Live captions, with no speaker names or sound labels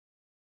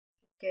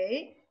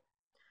Okay,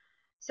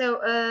 so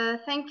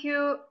thank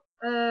you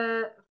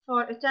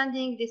for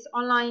attending this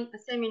online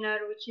seminar,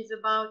 which is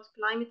about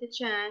climate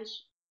change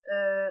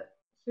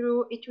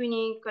through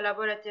eTwinning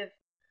collaborative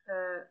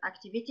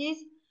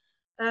activities,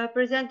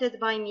 presented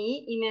by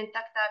me, Imen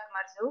Taktak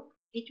Marzouk,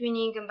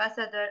 eTwinning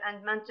ambassador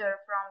and mentor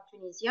from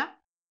Tunisia.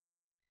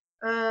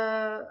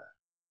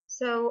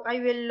 So I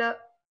will,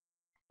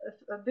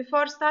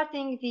 before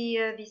starting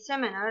the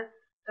seminar,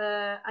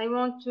 I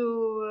want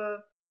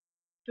to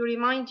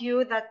remind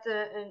you that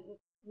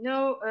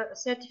no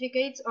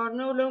certificates are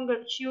no longer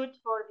issued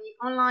for the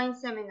online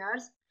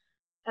seminars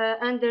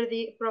under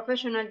the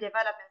professional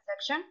development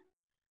section.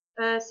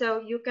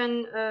 So you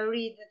can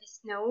read this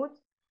note.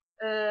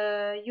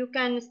 You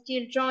can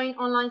still join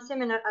online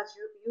seminar as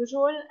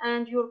usual,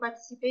 and your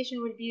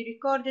participation will be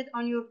recorded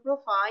on your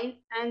profile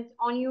and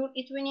on your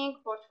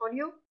eTwinning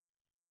portfolio.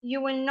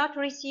 You will not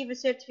receive a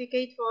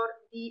certificate for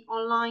the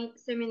online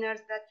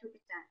seminars that you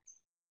attend.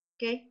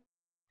 Okay?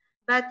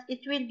 But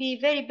it will be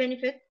very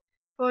benefit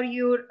for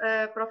your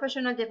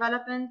professional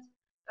development,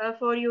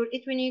 for your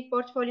eTwinning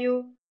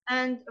portfolio,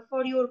 and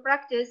for your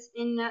practice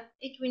in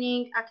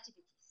eTwinning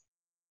activities.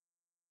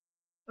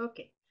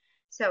 Okay,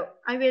 so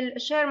I will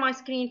share my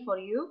screen for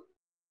you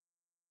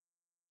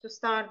to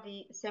start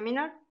the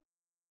seminar.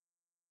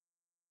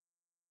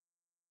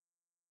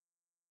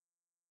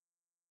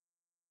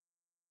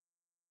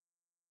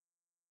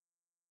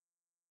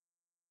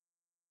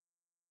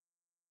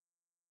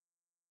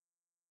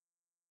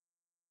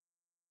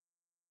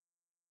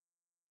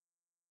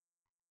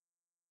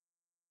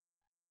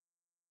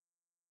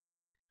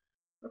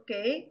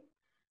 Okay,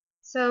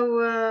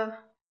 so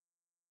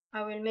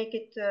I will make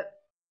it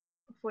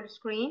full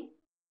screen.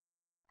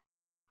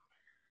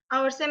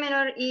 Our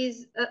seminar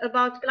is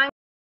about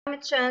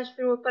climate change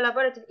through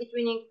collaborative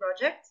eTwinning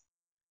projects.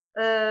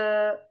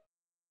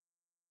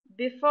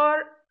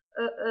 Before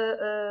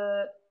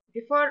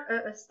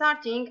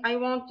starting, I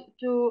want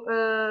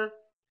to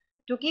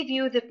give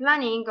you the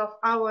planning of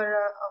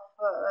our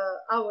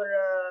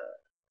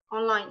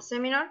online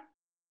seminar.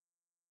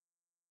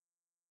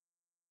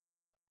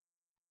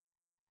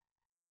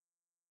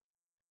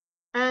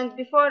 And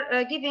before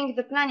giving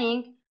the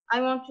planning,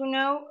 I want to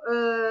know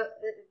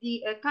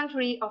the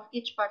country of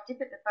each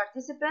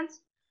participant.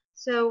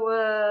 So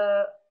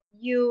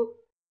you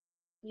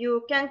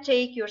can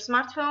take your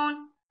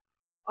smartphone,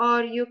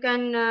 or you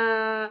can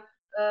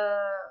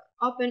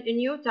open a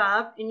new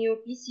tab in your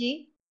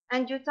PC,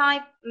 and you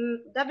type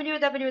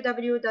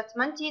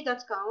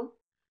www.menti.com,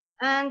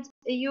 and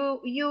you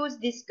use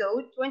this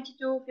code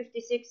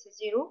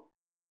 22560.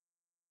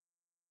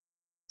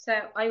 So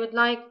I would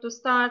like to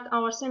start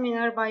our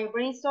seminar by a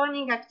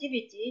brainstorming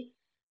activity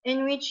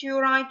in which you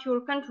write your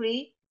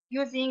country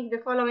using the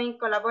following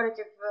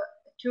collaborative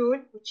tool,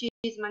 which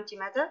is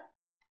Mentimeter.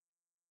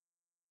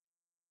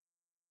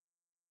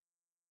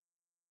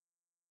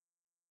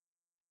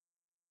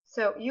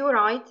 So you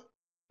write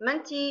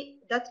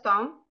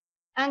menti.com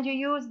and you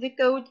use the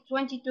code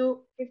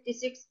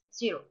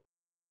 22560.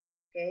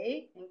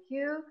 Okay, thank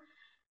you.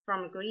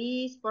 From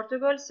Greece,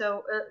 Portugal.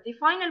 So the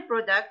final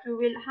product, we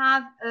will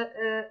have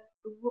a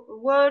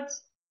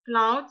words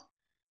cloud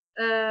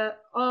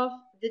of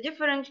the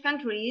different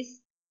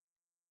countries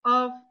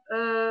of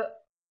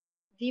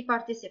the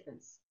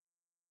participants.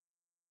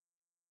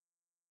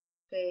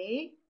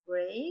 Okay,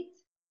 great.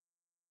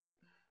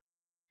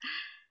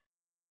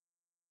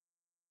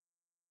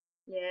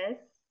 Yes,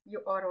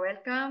 you are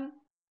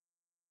welcome.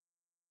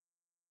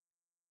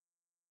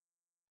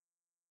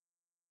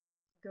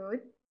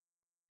 Good.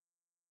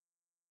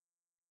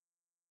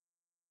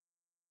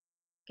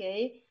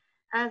 Okay,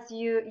 as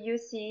you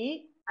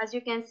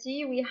can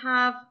see, we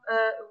have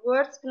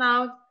words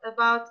cloud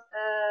about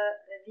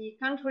the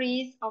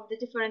countries of the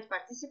different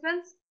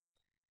participants.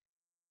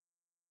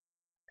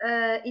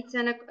 It's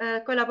a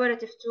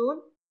collaborative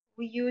tool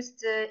we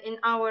used in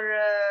our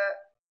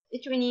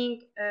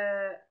eTwinning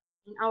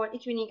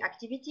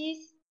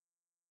activities.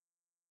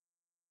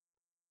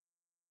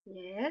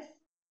 Yes.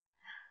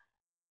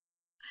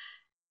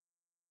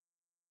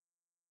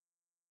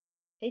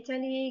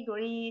 Italy,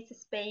 Greece,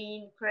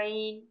 Spain,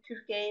 Ukraine,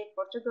 Turkey,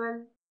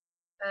 Portugal,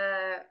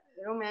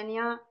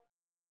 Romania,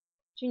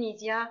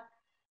 Tunisia.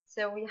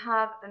 So we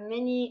have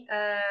many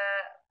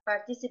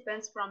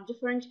participants from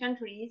different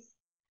countries.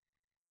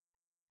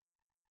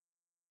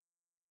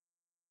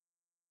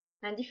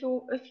 And if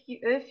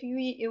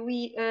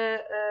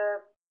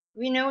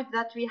we know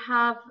that we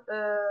have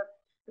a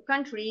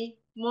country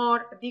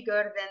more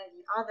bigger than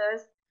the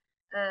others,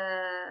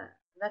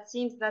 that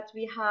seems that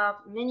we have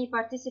many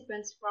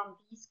participants from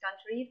this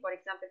country, for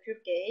example,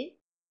 Turkey.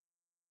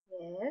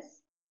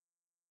 Yes,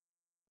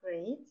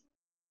 great.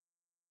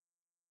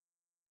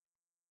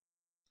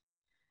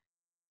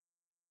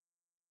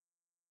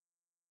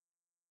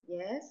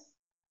 Yes,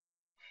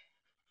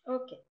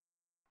 okay.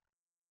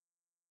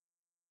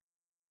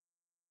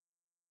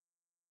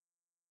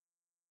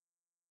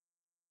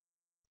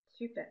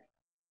 Super.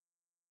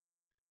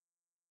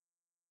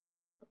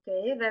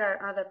 Okay, there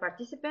are other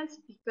participants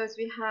because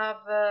we have,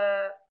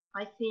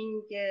 I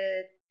think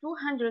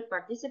 200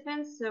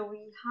 participants, so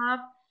we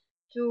have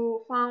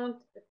to find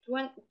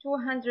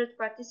 200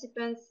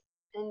 participants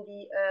in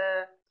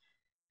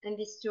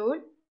this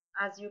tool,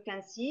 as you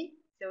can see.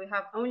 So we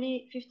have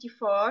only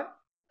 54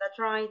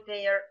 that write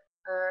their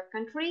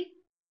country.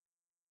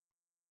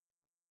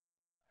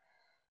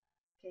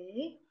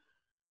 Okay.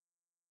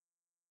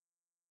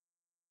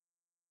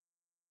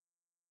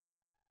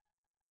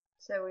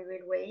 So we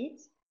will wait.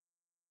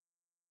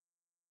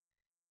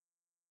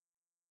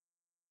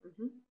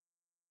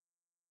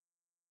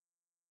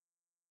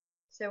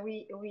 So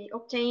we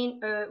obtain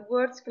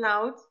words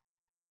cloud.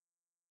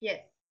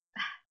 Yes,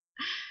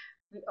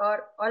 we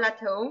are all at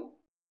home,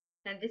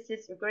 and this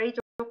is a great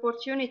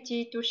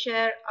opportunity to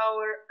share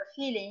our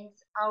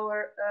feelings,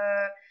 our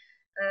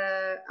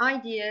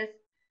ideas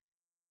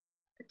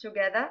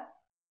together.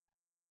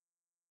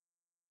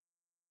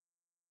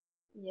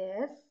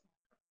 Yes.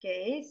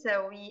 Okay,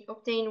 so we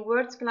obtain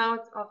words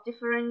clouds of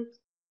different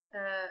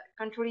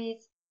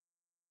countries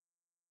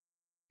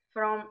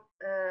from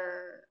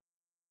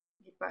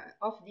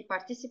the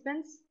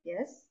participants.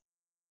 Yes.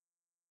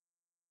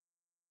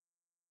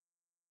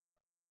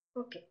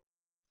 Okay.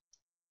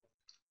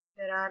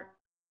 There are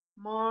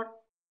more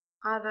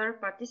other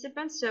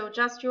participants. So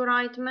just you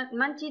write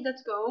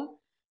menti.com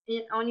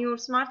on your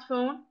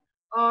smartphone,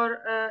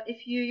 or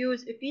if you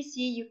use a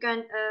PC, you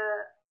can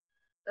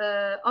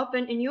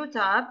open a new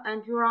tab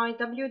and you write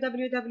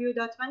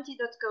www.menti.com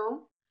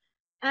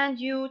and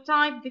you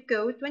type the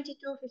code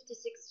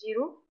 22560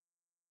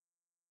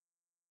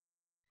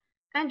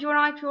 and you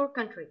write your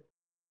country.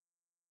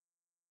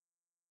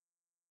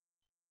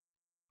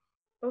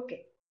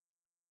 Okay.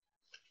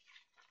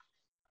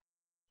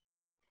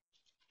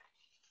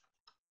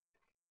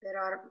 There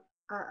are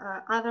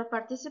other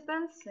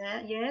participants.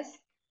 Yes.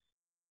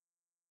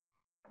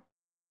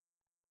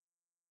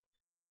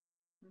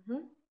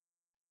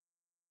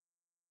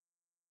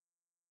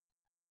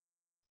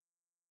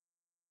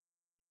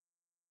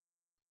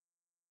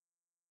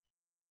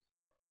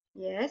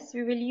 Yes,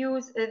 we will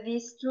use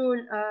this tool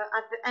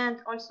at the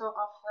end also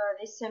of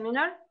this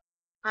seminar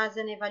as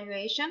an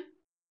evaluation.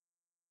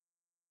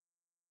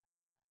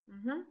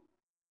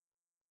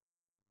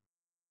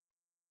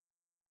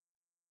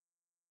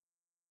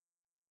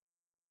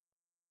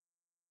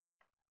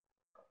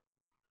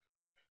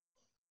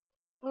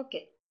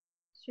 Okay,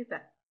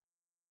 super.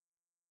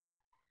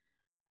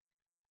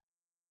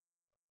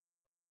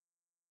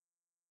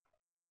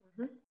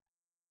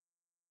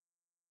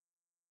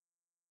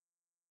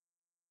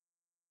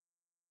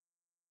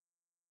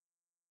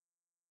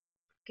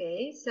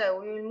 Okay,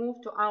 so we will move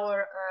to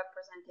our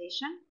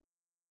presentation.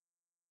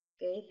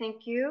 Okay,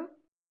 thank you.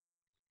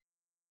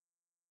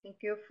 Thank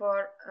you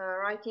for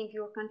writing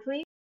your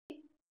country.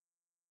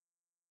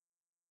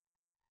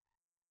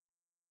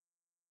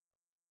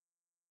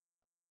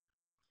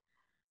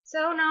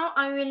 So now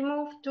I will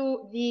move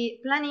to the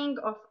planning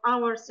of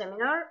our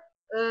seminar.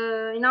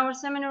 In our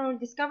seminar, we'll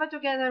discover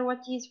together what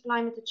is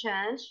climate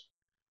change,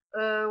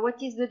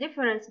 what is the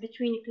difference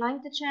between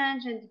climate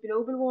change and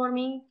global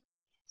warming.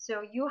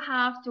 So you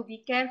have to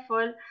be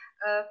careful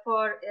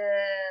for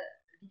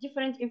the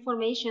different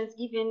informations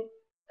given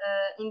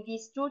in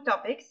these two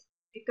topics,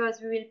 because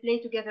we will play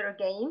together a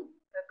game,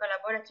 a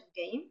collaborative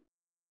game.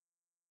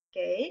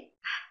 Okay.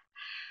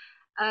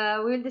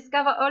 We will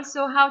discover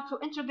also how to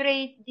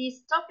integrate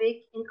this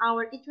topic in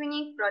our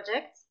eTwinning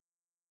project.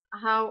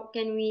 How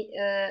can we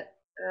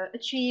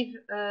achieve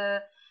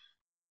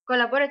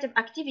collaborative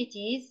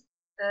activities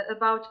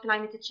about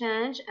climate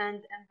change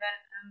and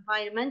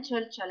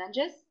environmental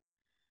challenges.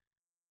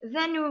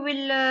 Then we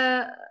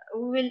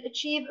will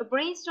achieve a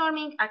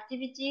brainstorming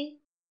activity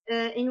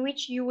in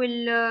which you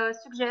will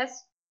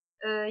suggest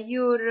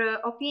your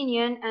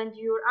opinion and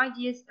your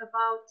ideas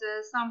about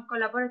some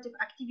collaborative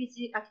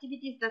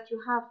activities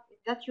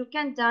that you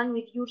can done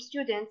with your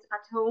students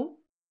at home.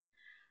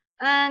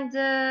 And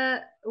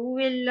we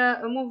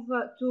will move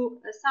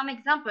to some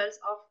examples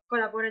of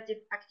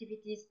collaborative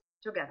activities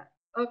together.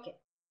 Okay.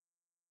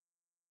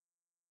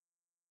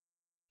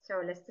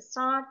 So let's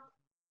start.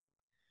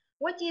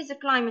 What is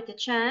climate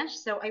change?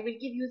 So I will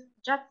give you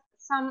just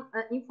some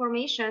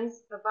information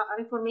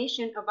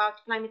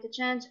about climate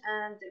change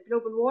and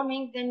global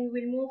warming. Then we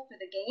will move to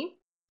the game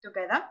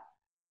together.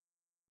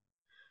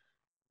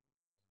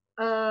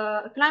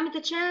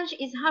 Climate change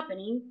is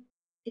happening.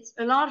 It's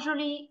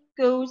largely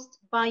caused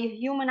by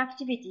human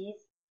activities,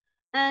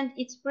 and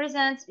it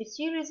presents a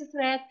serious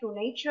threat to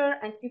nature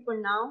and people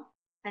now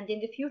and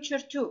in the future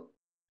too.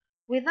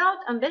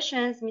 Without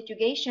ambitious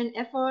mitigation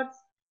efforts,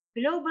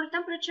 global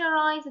temperature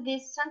rise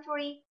this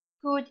century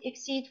could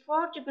exceed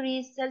 4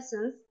 degrees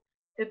Celsius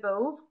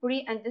above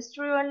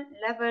pre-industrial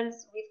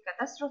levels with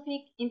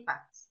catastrophic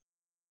impacts.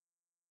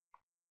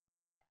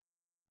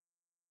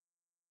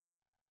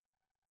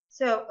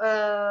 So,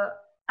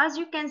 as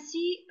you can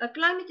see,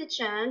 climate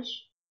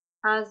change,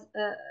 as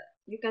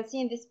you can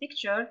see in this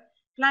picture,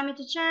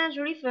 climate change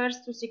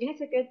refers to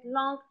significant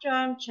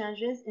long-term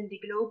changes in the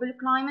global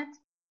climate.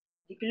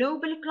 The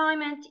global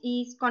climate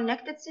is a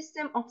connected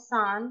system of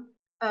sun,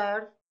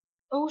 earth,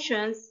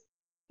 oceans,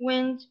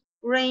 wind,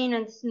 rain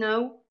and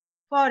snow,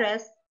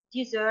 forests,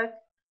 desert,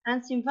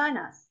 and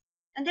savannas,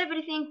 and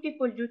everything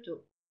people do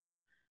too.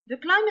 The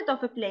climate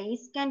of a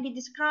place can be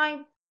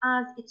described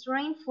as its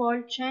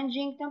rainfall,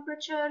 changing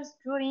temperatures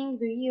during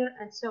the year,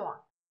 and so on.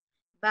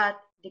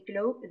 But the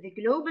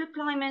global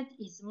climate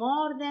is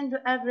more than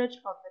the average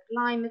of the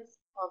climates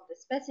of the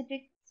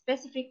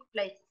specific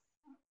places.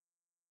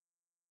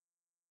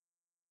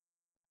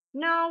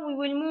 Now we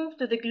will move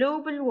to the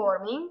global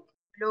warming.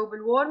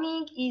 Global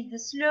warming is the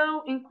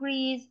slow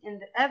increase in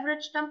the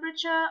average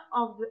temperature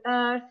of the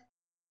Earth's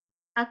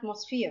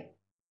atmosphere.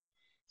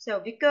 So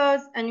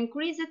because an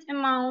increased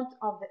amount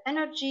of the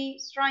energy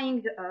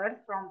striking the Earth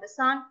from the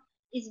Sun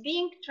is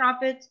being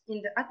trapped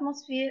in the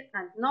atmosphere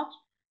and not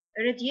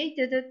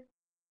radiated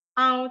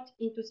out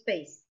into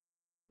space.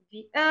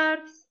 The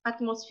Earth's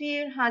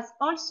atmosphere has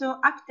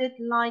also acted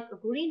like a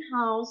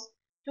greenhouse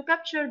to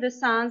capture the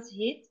sun's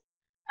heat,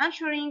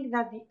 ensuring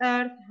that the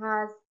Earth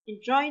has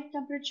enjoyed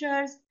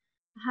temperatures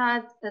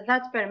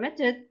that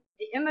permitted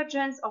the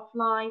emergence of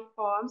life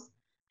forms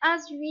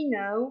as we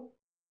know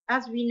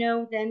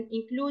them,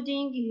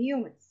 including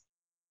humans.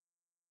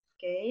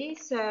 Okay,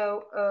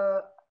 so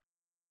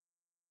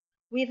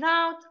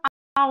without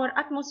our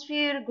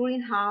atmosphere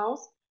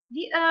greenhouse,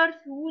 the Earth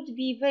would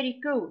be very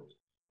cold.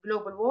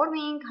 Global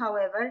warming,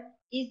 however,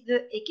 is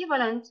the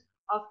equivalent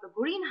of a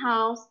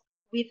greenhouse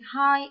with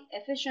high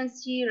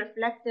efficiency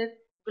reflective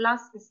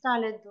glass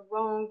installed the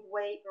wrong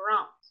way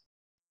around.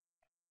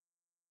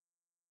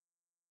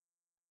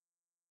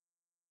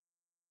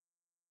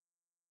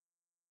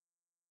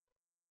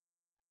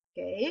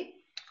 Okay,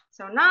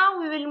 so now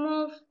we will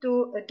move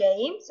to a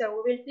game.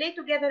 So we will play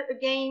together a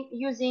game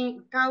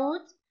using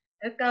Kahoot.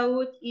 A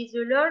Kahoot is a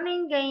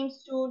learning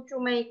games tool to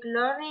make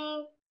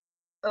learning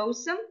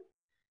awesome.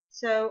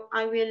 So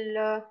I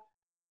will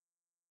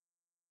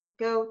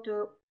go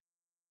to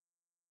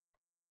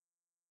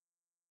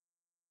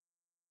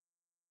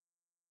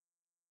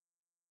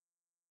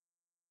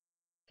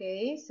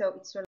okay, so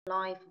it's a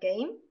live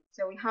game.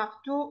 So we have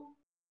to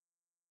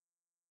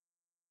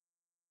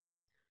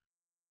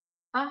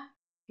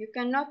you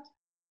cannot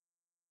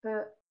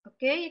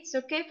okay, it's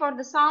okay for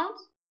the sound.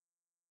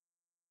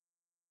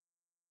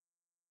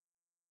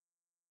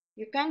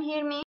 You can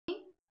hear me?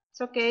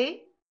 It's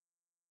okay.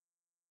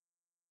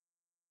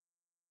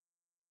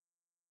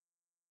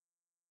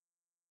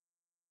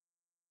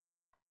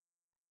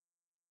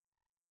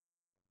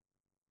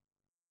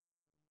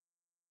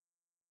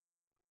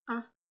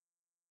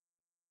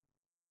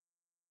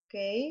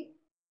 Okay.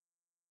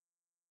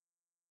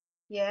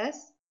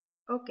 Yes.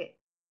 Okay.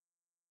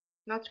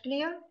 Not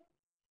clear?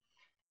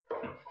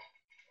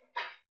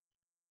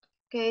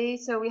 Okay,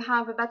 so we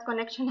have a bad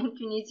connection in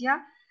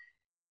Tunisia.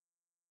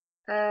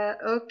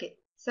 Okay,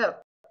 so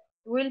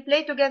we'll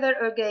play together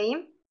a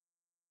game.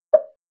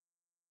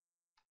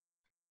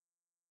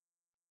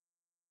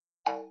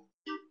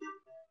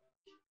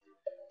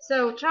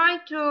 So try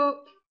to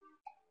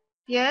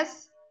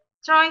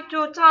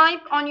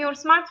type on your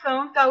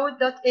smartphone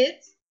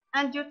kahoot.it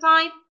and you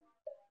type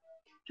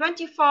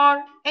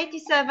 24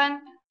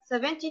 87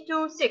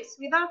 72 6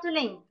 without a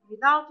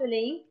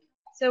link.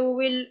 So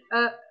we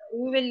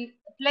will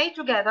play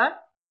together.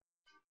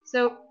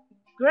 So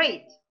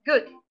great,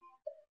 good.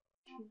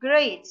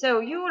 Great. So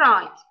you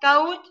write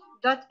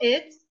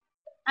kahoot.it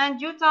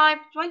and you type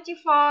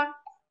 24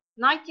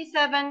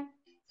 97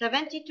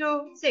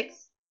 72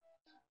 6.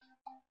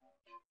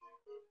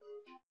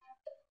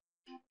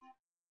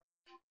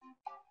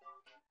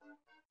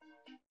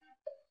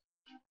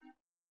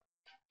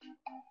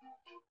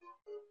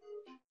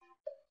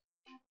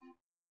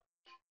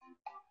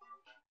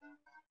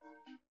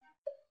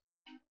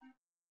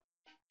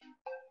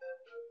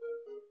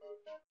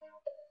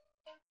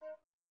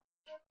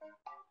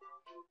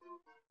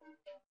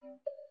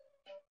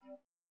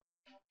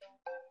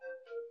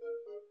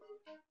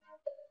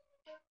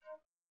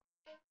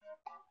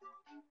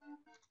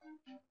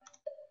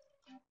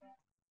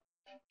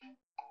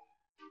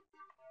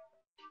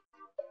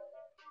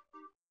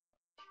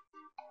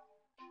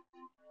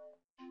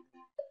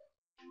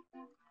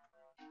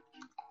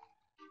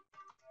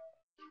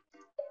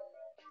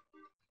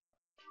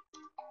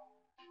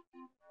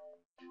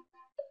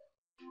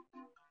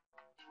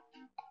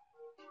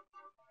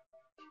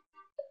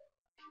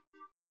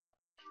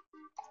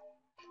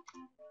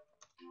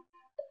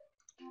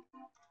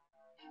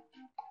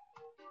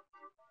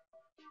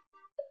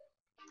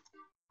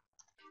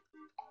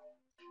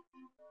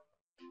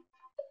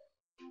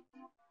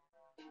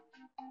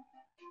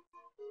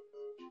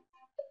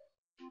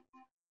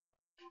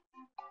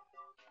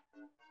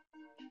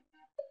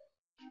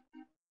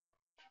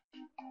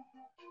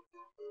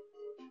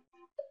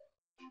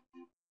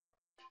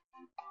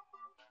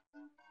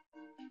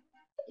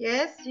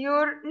 Yes,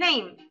 your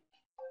name.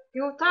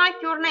 You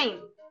type your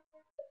name.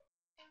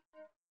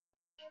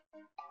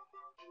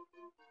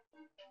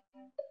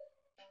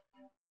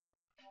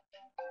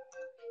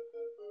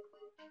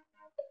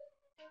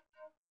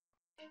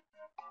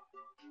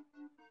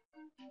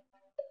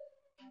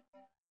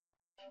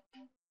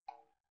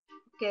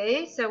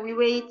 Okay, so we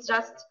wait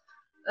just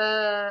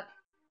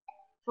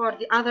for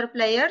the other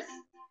players.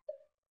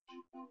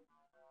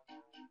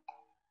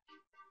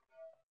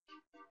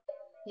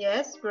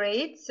 Yes,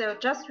 great. So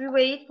just we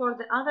wait for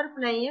the other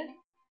players.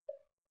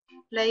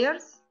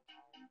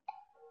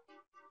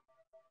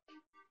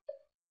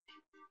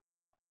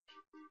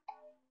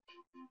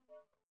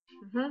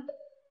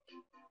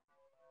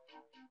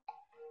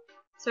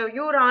 So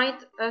you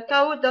write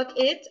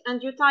code.it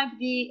and you type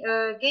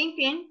the game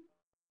pin.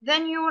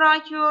 Then you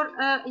write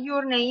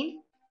your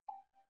name,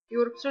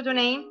 your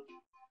pseudonym.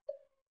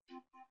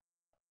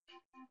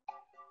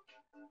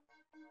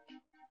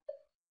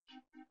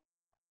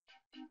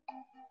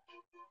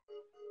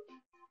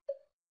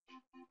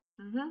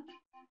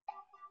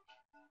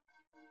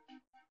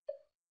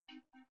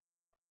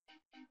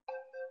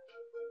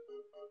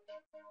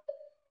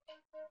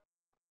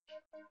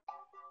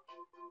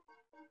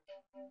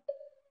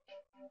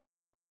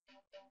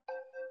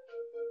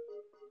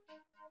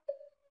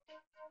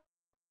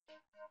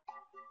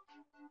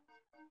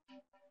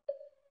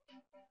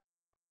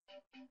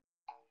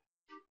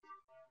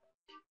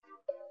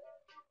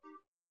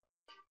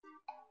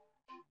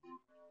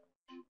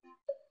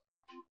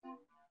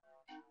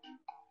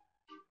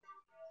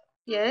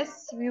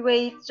 Yes, we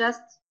wait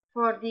just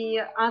for the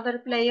other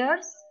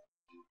players.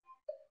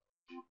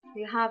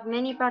 We have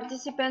many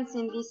participants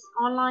in this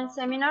online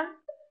seminar,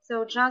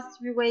 so just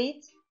we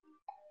wait.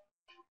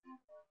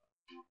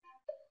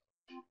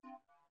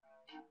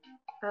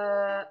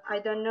 I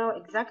don't know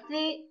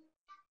exactly,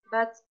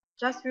 but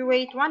just we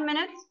wait 1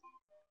 minute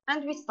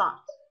and we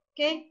start.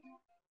 Okay?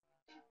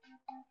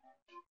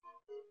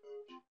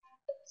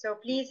 So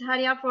please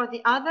hurry up for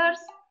the others.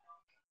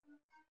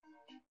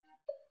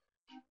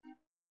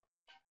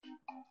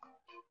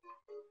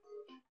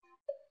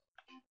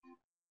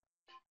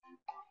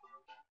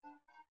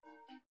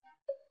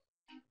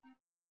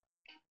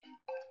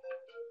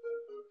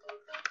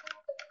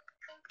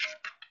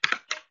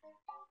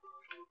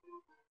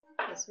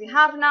 Yes, we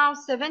have now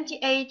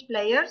 78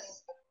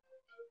 players.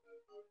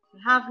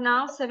 We have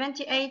now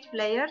 78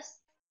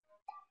 players.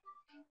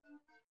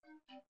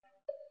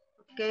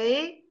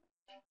 Okay.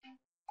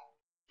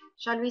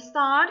 Shall we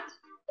start?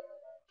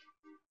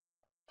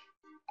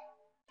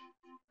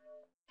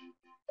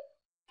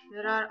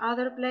 There are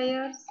other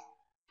players.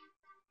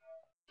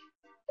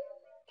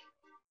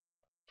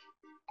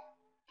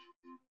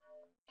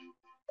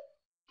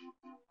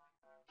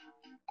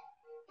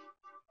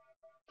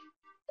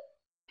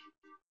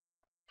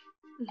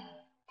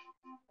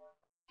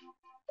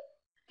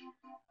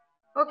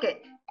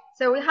 Okay,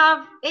 so we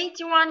have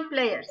 81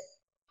 players.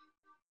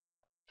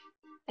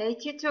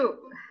 82.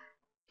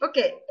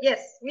 Okay,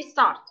 yes, we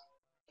start.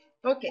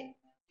 Okay.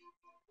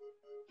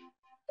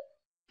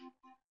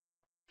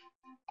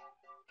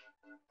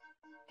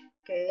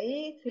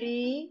 Okay,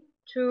 3,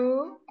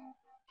 2,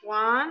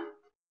 1,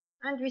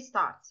 and we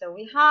start. So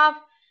we have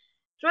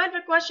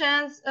 12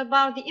 questions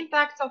about the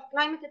impact of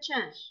climate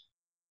change.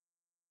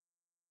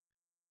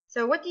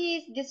 So what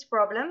is this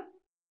problem?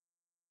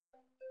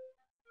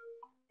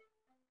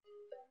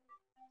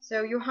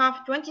 So you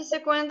have 20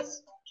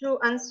 seconds to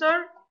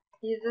answer.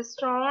 Is the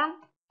storm,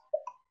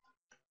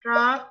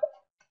 drought,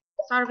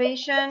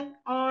 starvation,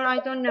 or I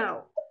don't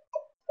know.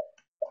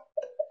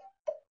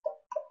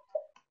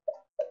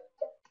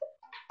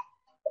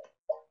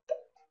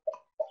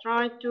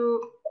 Try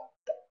to,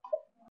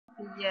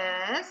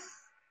 yes,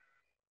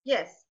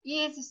 yes,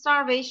 is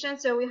starvation.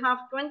 So we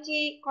have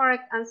 20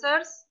 correct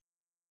answers.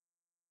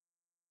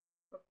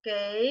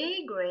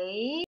 Okay,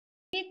 great.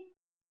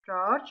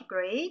 George,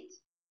 great.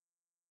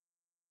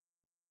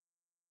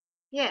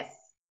 Yes.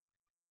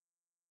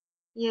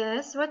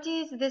 Yes, what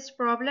is this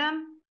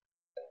problem?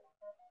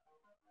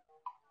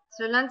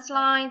 So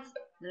landslides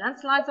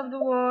of the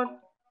world,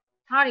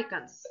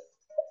 hurricanes.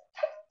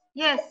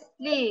 Yes,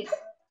 please.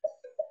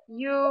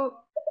 You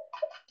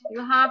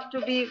have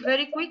to be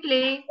very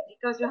quickly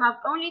because you have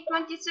only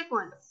 20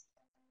 seconds.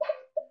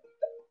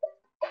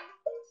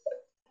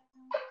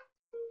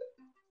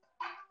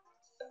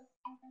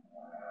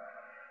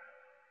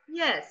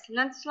 Yes,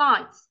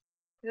 landslides.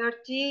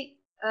 30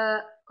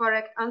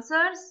 correct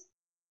answers.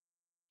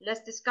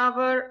 Let's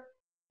discover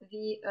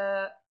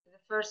the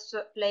first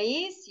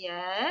place.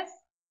 Yes.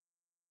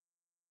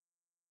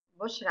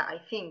 Bushra, I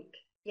think.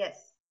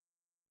 Yes.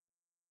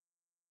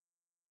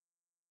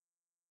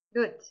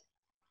 Good.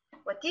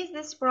 What is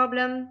this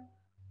problem?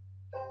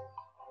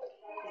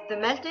 The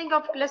melting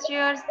of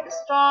glaciers, the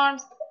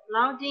storms,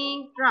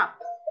 flooding, drought.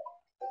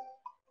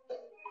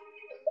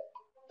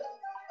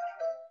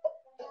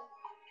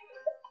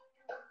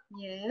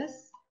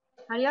 Yes.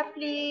 Hurry up,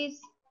 please.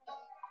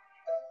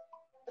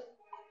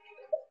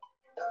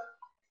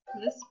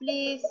 Yes,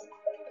 please.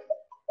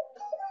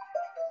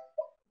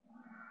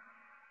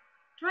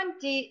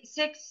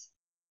 26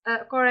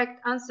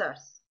 correct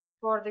answers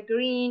for the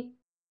green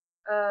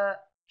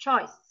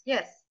choice.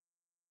 Yes.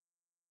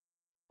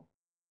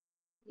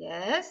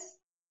 Yes.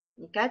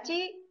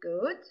 Nikati,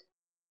 good.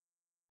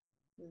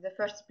 The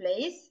first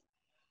place.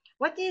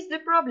 What is the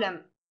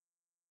problem?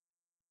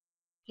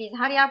 Please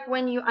hurry up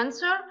when you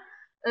answer.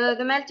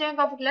 The melting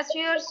of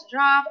glaciers,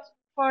 drought,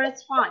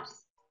 forest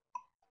fires.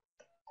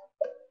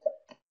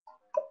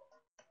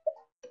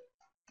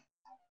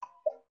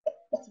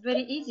 It's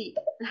very easy.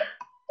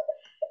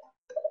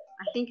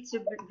 I think it's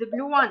the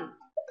blue one.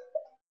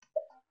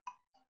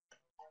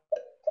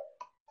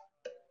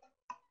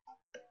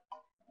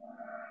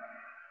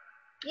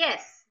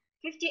 Yes,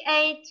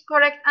 58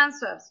 correct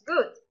answers.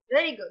 Good,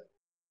 very good.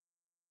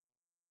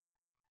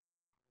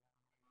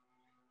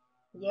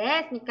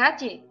 Yes,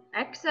 Nikati,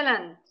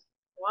 excellent.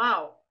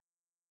 Wow.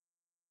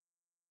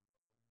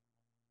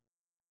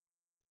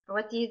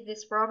 What is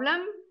this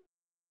problem?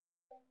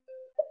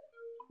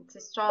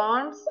 It's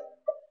storms,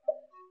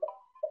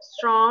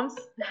 storms,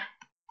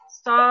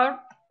 star,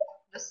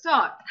 the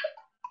star.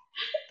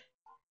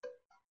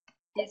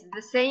 It's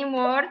the same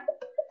word,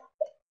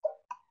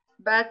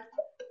 but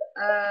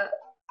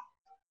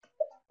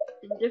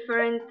in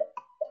different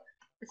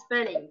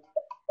spelling.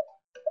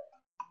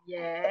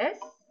 Yes,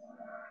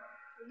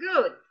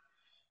 good.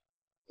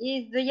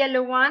 Is the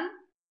yellow one,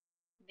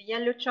 the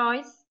yellow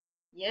choice?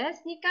 Yes,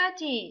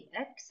 Nikati,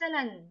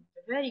 excellent,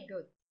 very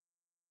good.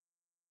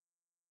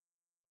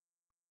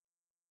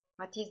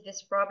 What is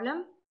this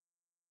problem?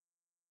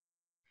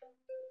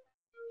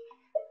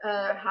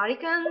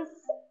 Hurricanes,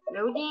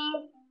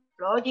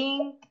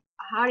 flooding,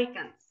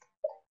 hurricanes.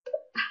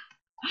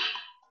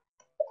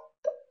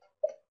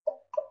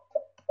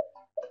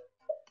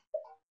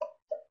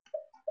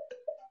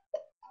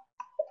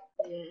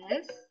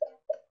 Yes.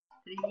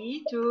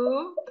 3,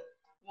 2,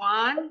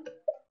 1.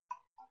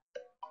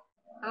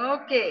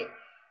 Okay.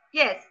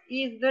 Yes,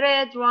 is the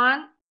red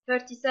one.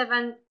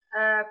 37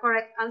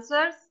 correct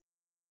answers.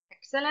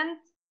 Excellent.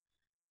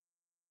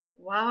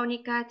 Wow,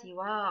 Nikati,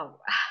 wow.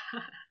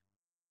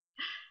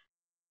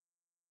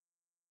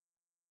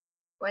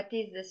 What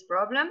is this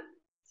problem?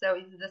 So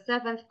it's the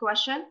 7th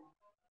question.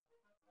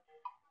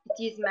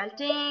 It is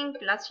melting,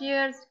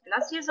 glaciers,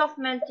 glaciers of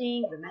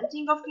melting, the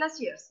melting of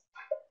glaciers.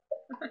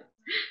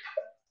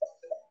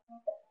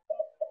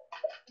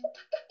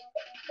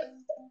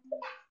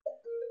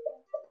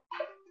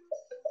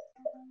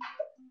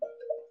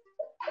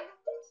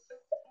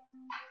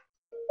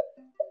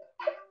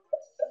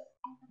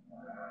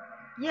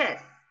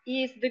 Yes,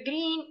 is the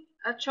green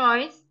a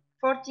choice?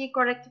 40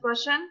 correct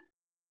question.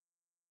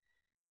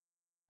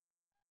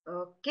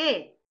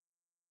 Okay.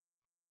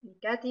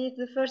 Nikati is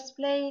the first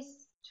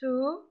place.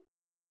 2.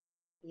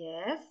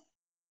 Yes.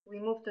 We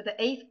move to the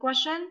 8th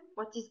question.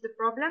 What is the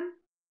problem?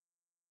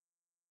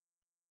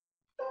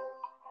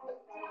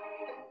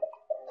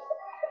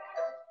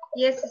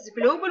 Yes, it's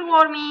global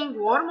warming,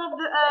 warm of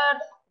the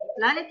earth, the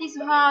planet is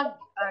hot,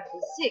 the earth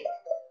is sick.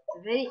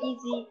 It's very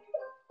easy.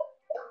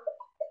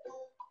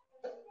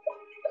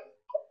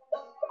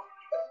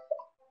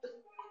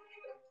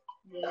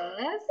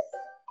 Yes.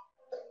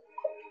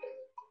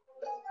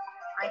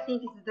 I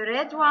think it's the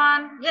red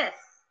one. Yes.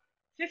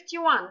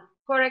 51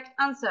 correct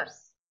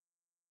answers.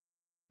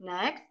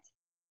 Next.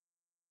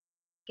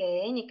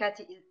 Okay,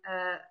 Nikati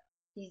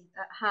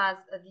has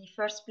the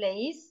first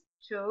place.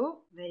 2.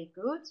 Very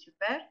good.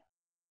 Super.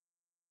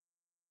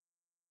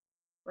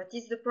 What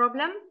is the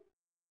problem?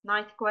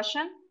 9th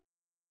question.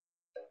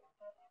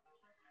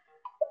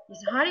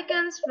 Is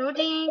hurricanes,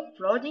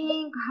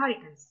 flooding,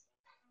 hurricanes.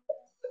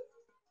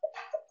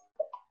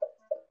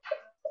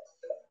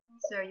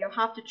 So you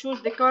have to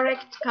choose the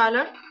correct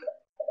color.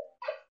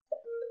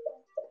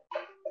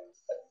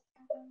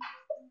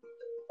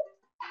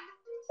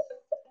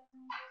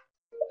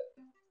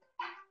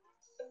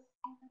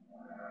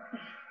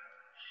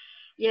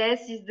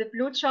 Yes, is the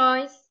blue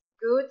choice.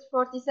 Good,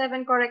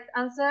 47 correct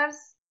answers.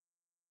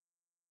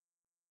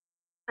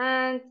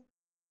 And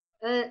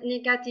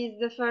Nikati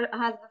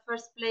has the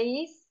first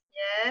place.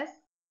 Yes,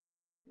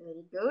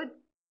 very good.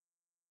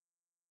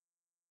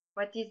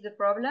 What is the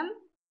problem?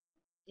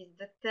 Is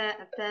the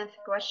 10th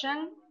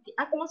question. The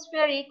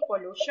atmospheric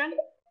pollution,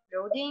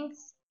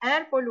 floodings,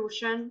 air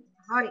pollution,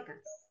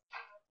 hurricanes.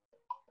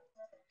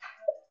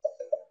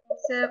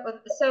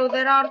 So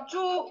there are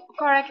 2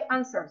 correct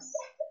answers.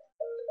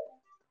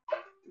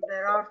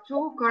 There are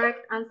 2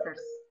 correct answers.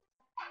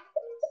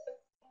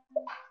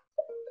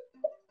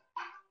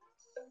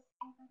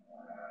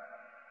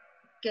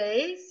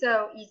 Okay,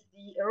 so is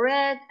the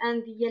red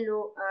and the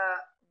yellow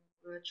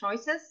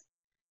choices.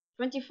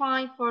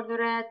 25 for the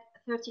red,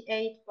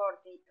 38 for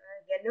the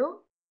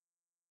yellow.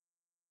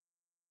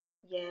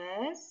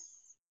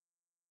 Yes.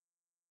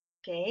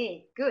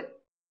 Okay, good.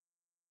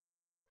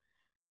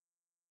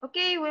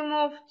 Okay, we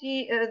move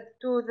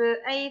to the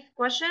 8th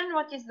question.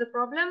 What is the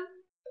problem?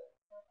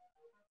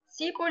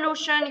 Sea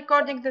pollution,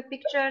 according to the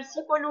picture,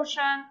 sea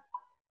pollution,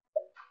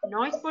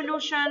 noise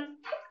pollution,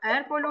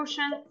 air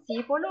pollution,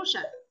 sea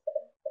pollution.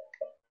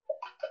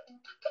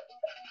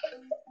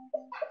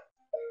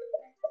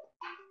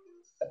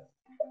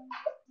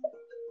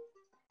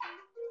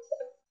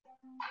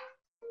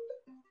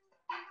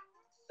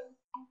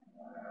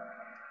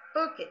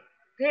 Okay,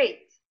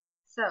 great.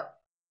 So,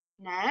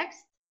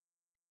 next,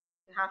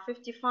 we have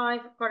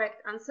 55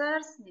 correct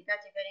answers.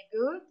 Nikati, very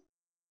good.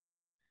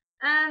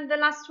 And the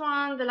last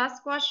one, the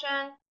last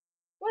question,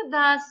 what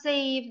does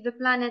save the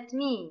planet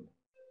mean?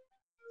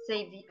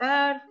 Save the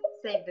earth,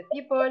 save the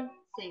people,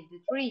 save the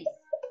trees.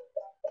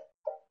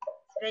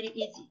 It's very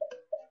easy.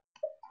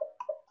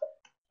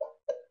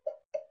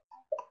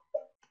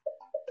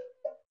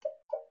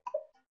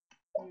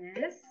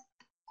 Yes,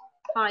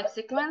 5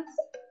 seconds,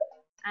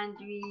 and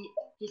we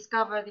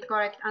discover the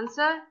correct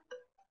answer.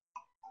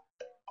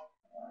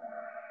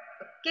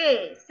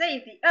 Okay,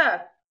 save the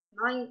earth.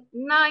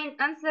 Nine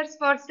answers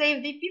for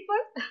save the people.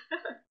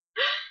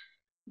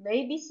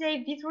 Maybe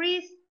save the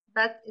trees,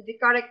 but the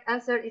correct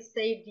answer is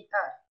save the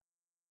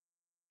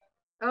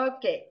earth.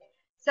 Okay,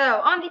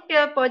 so on the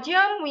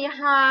podium we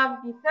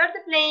have the third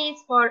place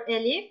for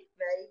Elif.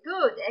 Very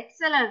good,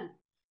 excellent.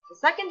 The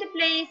second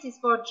place is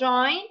for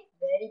Join.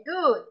 Very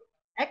good,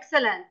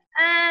 excellent.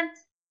 And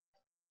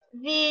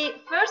the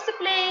first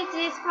place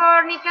is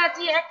for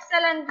Nikati.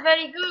 Excellent,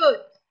 very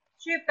good,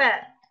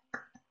 super.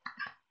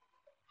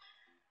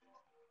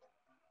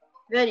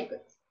 Very good.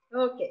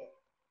 Okay.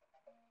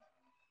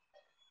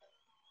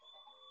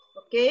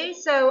 Okay,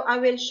 so I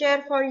will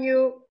share for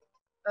you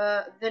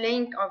the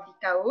link of the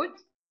code.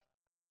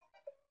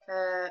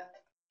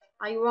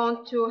 I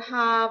want to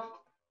have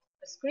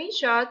a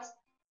screenshot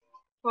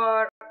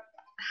for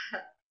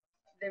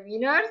the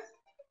winners.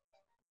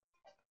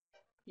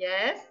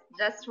 Yes,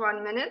 just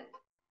 1 minute.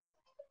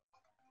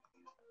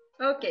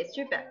 Okay,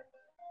 super.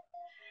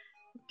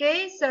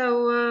 Okay,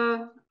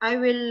 so I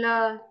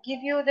will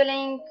give you the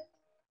link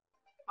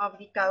of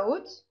the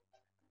code.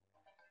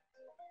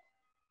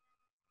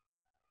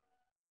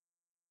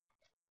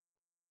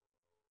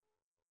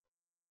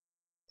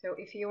 So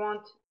if you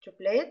want to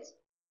play it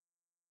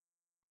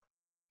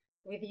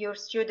with your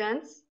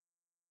students.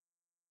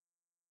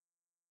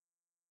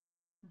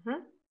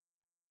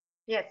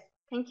 Yes,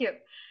 thank you.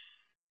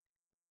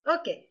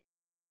 Okay.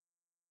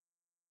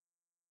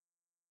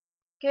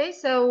 Okay,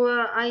 so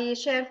I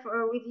share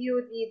with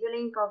you the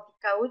link of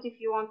the code if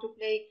you want to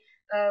play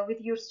with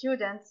your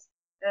students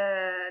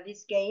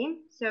this game.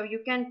 So you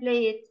can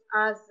play it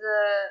as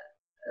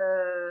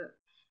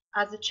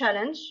a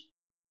challenge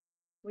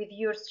with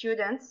your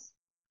students.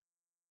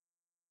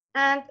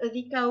 And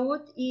the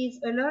code is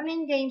a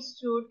learning games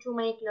tool to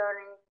make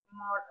learning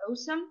more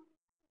awesome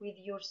with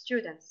your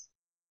students.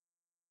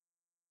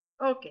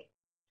 Okay,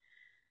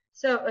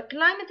 so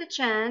climate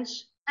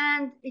change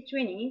and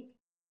eTwinning.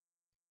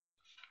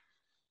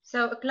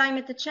 So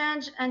climate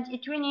change and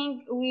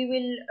eTwinning, we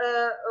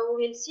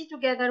will see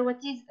together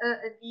what is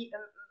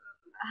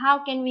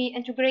how can we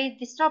integrate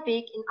this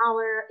topic in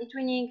our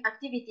eTwinning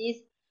activities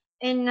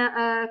in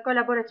a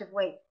collaborative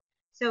way.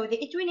 So the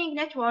eTwinning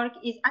network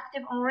is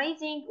active on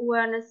raising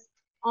awareness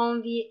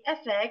on the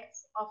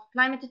effects of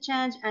climate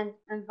change and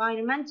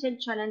environmental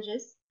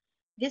challenges.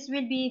 This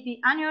will be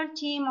the annual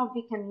theme of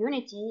the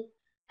community,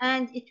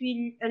 and it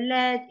will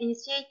lead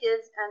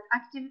initiatives and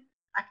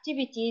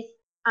activities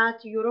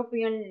at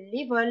European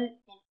level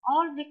in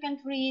all the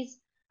countries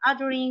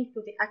adhering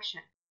to the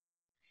action.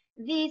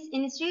 This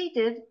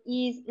initiative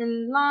is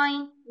in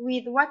line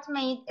with what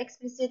made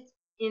explicit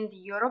in the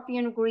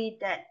European Green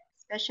Deal,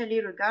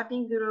 especially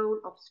regarding the role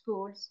of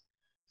schools.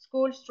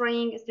 Schools,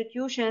 training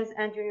institutions,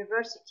 and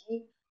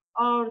university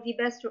are the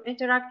best to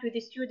interact with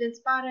the students,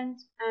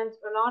 parents, and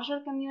a larger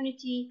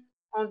community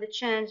on the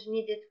change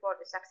needed for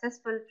a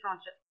successful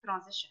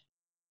transition.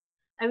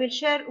 I will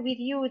share with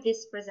you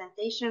this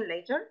presentation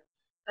later.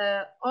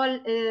 All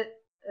the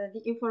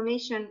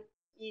information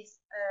is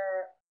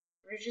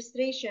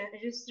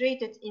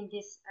registered in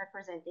this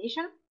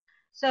presentation.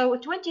 So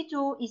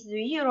 22 is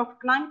the year of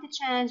climate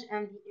change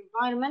and the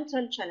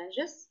environmental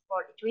challenges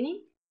for eTwinning.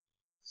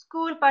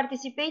 School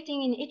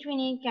participating in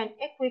eTwinning can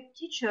equip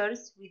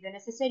teachers with the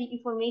necessary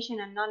information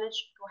and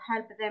knowledge to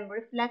help them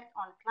reflect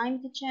on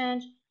climate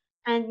change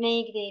and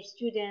make their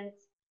students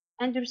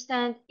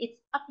understand its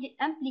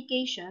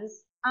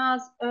implications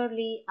as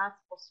early as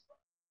possible.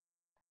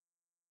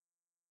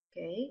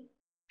 Okay.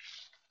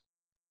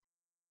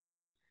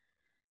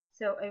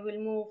 So I will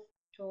move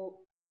to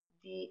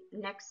the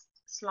next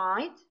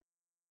slide.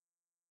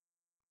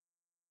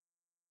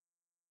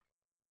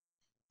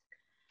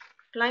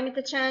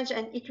 Climate change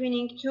and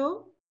eTwinning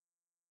 2.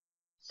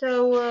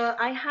 So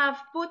I have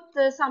put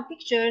some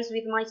pictures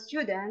with my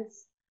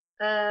students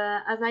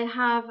as I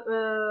have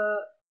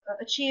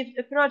achieved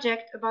a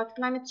project about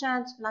climate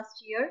change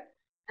last year,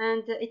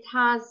 and it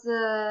has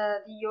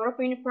the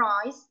European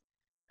prize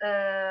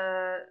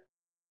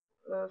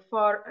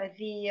for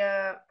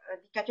the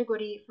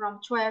category from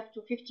 12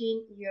 to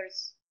 15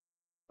 years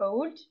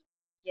old.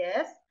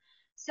 Yes.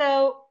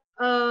 So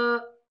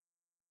the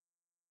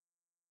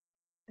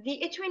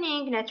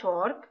eTwinning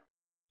network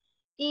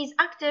is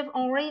active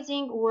on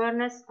raising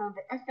awareness on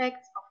the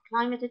effects of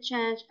climate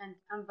change and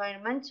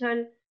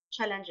environmental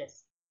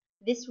challenges.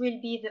 This will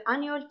be the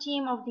annual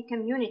theme of the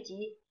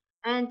community,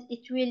 and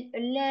it will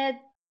lead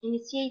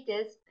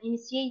initiatives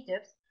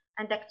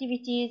and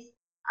activities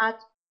at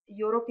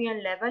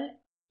European level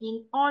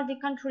in all the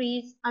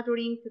countries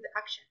adhering to the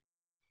action.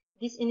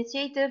 This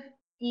initiative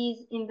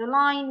is in the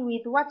line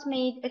with what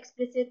made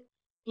explicit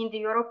in the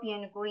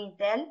European Green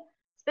Deal,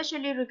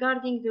 especially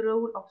regarding the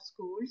role of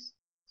schools,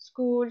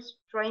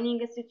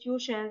 training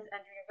institutions,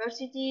 and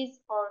universities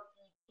are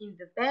in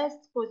the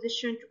best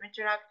position to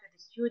interact with the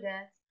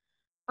students,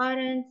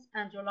 parents,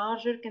 and the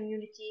larger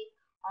community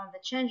on the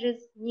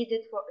changes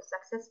needed for a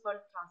successful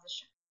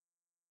transition.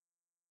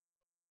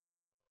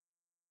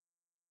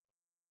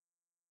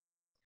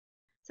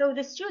 So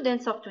the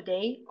students of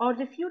today are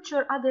the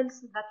future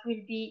adults that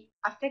will be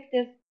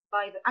affected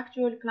by the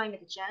actual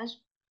climate change.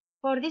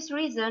 For this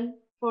reason,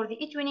 for the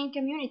eTwinning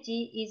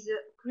community is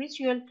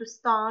crucial to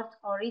start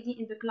already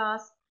in the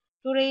class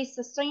to raise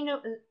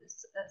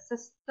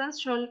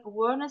substantial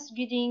awareness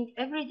guiding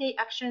everyday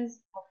actions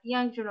of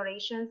young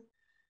generations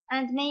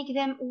and make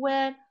them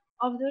aware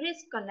of the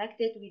risk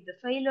connected with the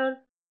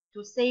failure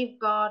to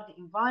safeguard the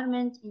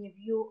environment in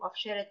view of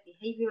shared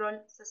behavioral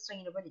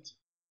sustainability.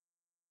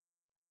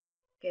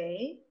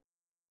 Okay.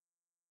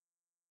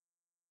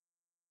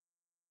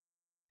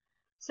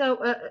 So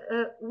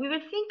we will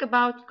think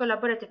about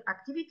collaborative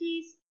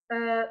activities.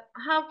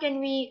 How can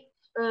we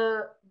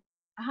uh,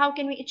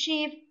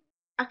 achieve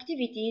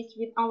activities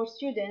with our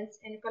students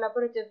in a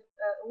collaborative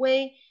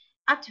way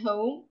at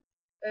home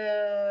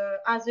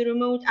as a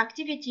remote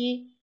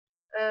activity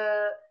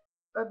uh,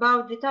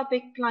 about the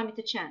topic climate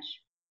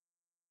change.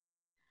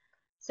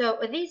 So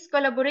these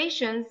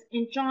collaborations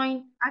in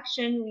joint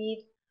action with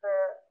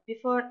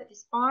before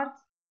this part.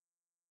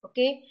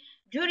 Okay,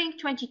 during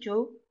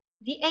 22,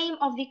 the aim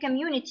of the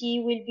community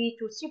will be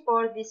to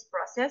support this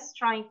process,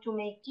 trying to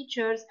make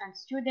teachers and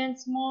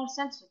students more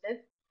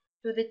sensitive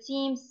to the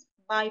themes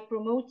by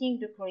promoting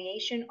the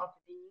creation of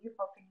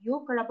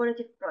new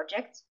collaborative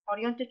projects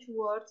oriented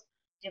towards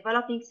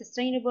developing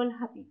sustainable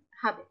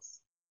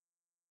habits.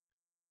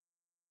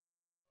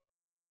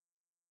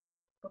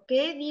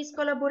 Okay, these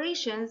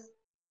collaborations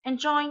and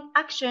joint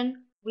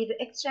action with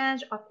the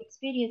exchange of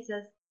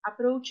experiences,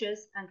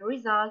 approaches, and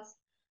results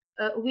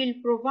will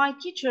provide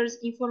teachers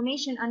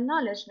information and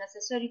knowledge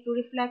necessary to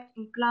reflect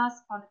in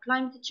class on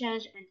climate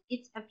change and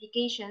its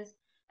implications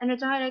in a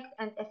direct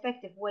and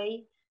effective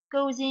way,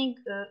 causing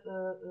a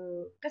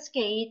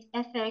cascade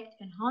effect,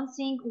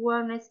 enhancing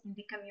awareness in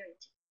the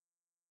community.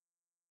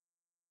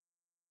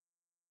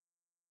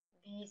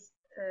 These,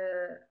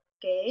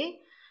 okay.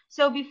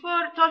 So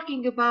before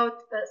talking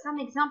about some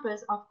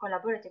examples of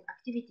collaborative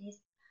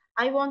activities,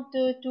 I want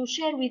to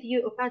share with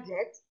you a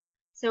Padlet.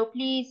 So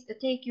please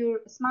take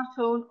your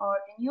smartphone or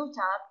a new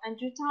tab and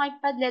you type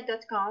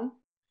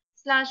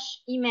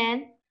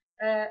padlet.com/Imen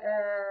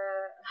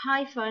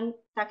hyphen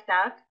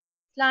taktak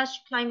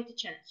 /climate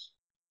change.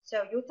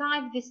 So you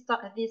type this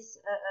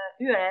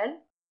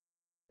URL,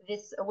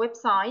 this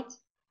website.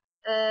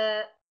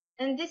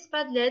 In this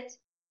Padlet,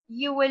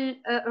 you will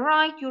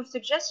write your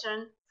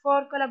suggestion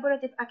for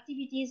collaborative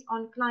activities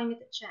on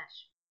climate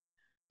change.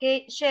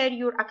 Okay, share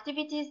your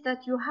activities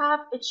that you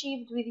have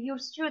achieved with your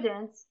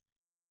students.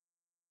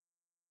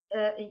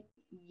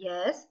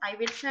 Yes, I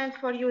will send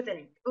for you the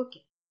link.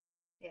 Okay,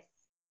 yes.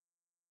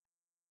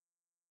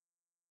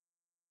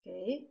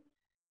 Okay.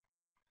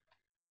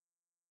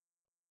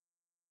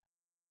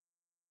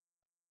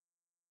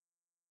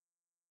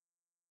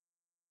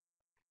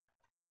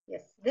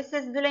 Yes, this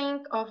is the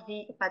link of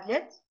the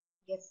Padlet.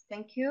 Yes,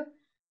 thank you.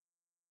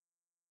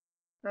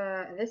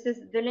 This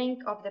is the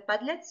link of the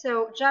Padlet.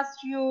 So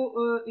just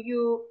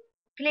you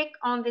click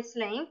on this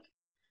link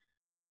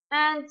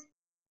and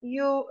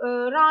you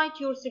write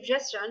your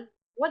suggestion.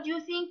 What do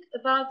you think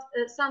about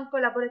some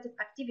collaborative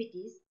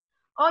activities?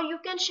 Or you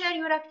can share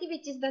your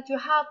activities that you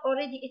have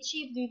already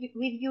achieved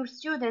with your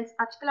students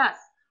at class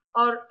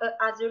or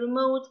as a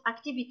remote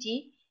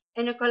activity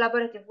in a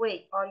collaborative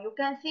way. Or you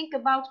can think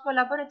about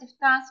collaborative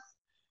tasks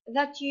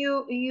that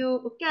you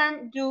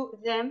can do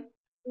them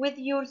with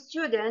your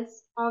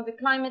students on the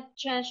climate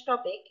change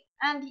topic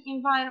and the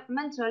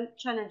environmental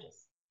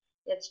challenges.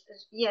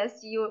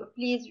 Yes, you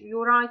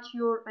write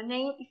your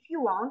name if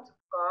you want, of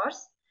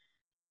course,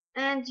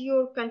 and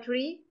your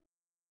country,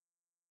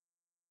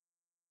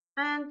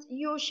 and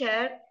we'll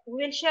share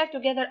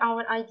together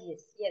our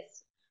ideas.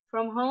 Yes,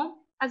 from home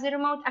as a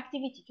remote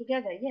activity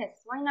together.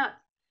 Yes, why not?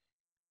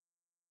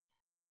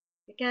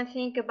 We can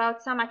think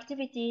about some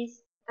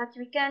activities that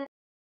we can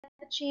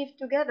achieve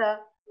together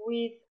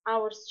with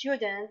our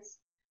students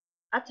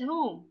at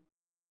home.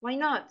 Why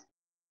not?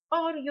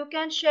 Or you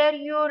can share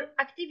your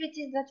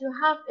activities that you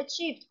have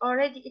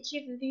already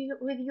achieved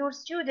with your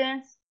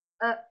students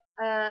uh,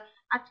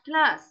 at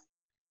class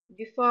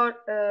before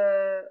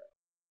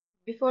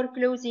before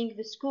closing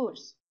the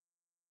schools.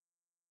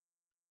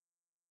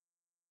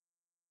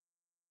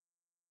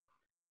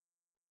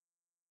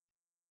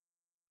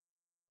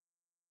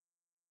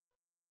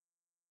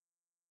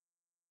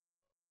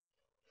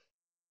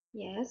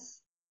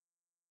 Yes,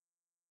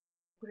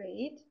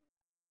 great.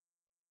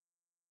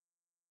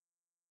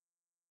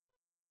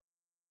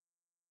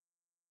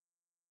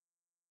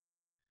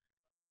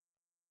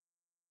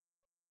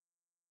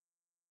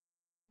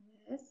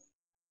 Yes,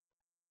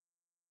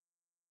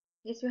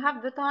 yes, you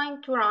have the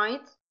time to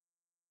write.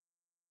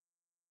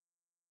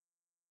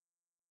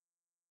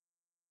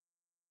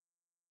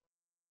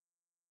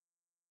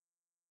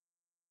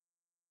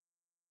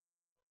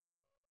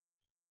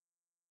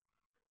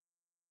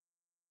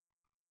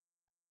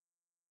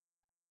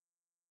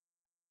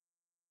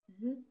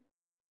 Mhm.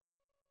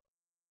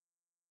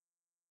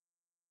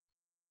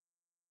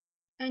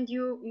 And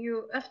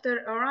you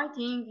after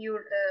writing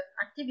your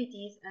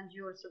activities and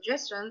your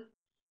suggestion,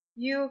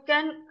 you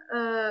can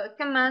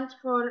comment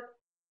for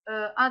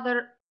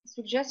other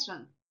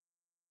suggestion.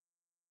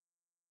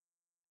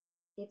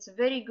 It's a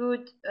very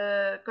good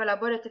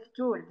collaborative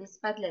tool, this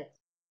Padlet.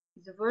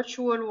 It's a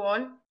virtual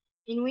wall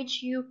in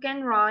which you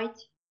can write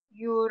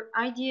your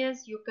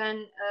ideas, you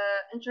can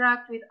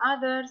interact with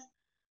others,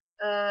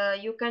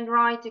 you can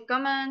write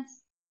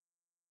comments.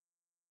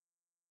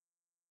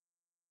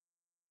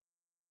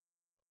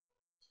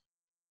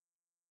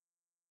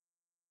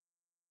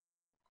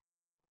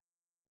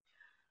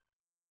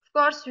 Of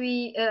course,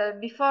 we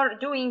before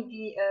doing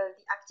the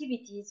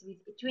activities with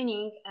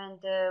eTwinning and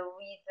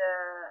with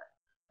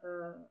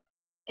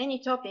any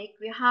topic,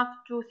 we have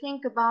to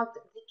think about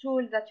the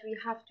tool that we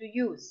have to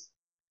use.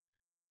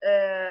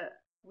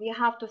 We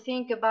have to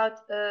think about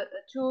a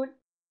tool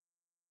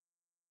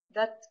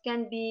that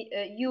can be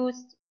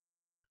used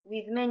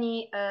with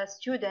many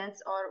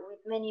students or with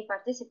many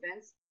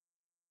participants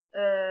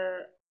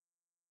uh,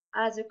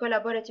 as a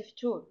collaborative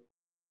tool.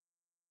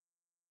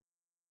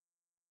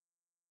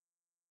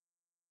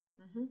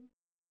 Mhm.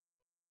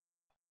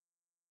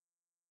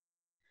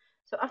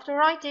 So after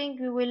writing,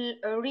 we will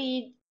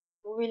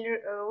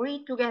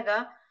read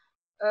together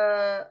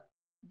uh,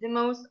 the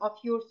most of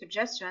your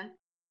suggestion,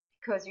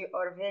 because you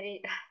are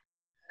very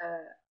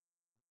uh,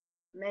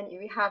 many.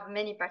 We have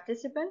many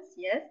participants.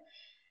 Yes.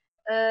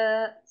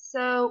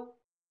 So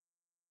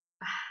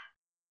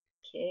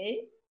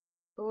okay,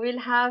 we'll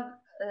have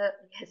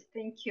yes.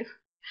 Thank you.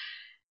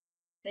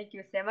 Thank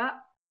you,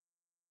 Sema.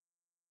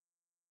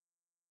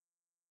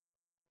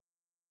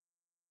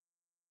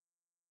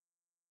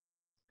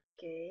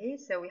 Okay,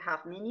 so we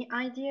have many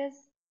ideas.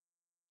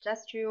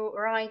 Just you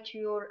write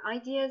your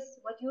ideas,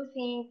 what you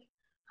think,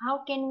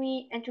 how can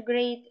we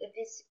integrate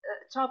this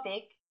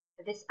topic.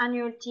 This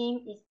annual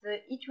theme is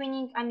the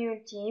eTwinning annual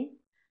theme.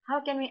 How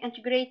can we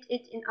integrate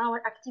it in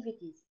our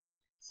activities?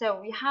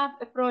 So we have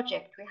a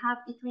project, we have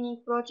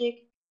eTwinning project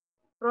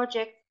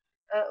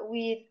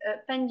with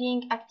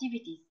pending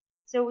activities.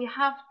 So we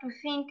have to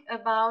think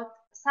about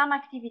some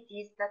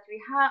activities that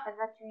we have,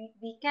 that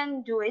we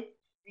can do it,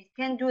 we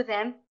can do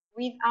them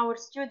with our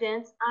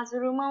students as a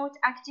remote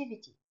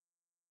activity.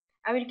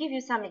 I will give you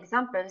some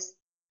examples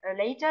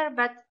later,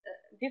 but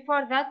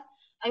before that,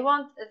 I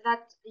want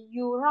that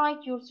you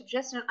write your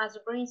suggestion as a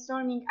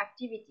brainstorming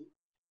activity.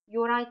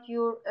 You write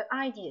your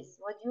ideas.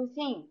 What do you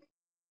think?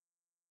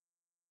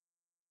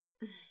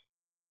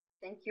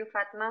 Thank you,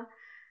 Fatma.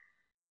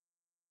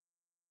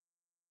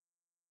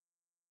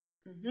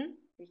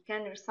 We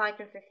can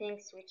recycle the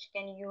things which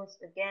can use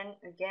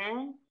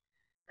again.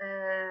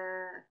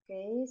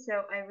 Okay,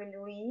 so I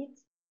will read.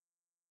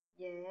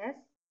 Yes,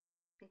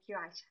 thank you,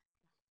 Aisha.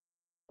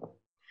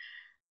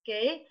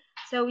 Okay,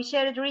 so we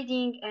shared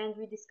reading and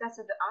we discussed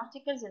the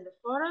articles in the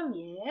forum.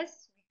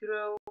 Yes, we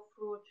grow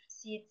fruit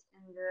seeds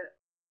in the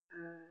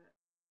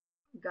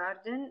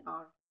garden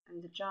or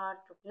in the jar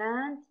to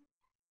plant.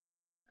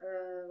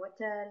 What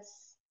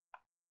else?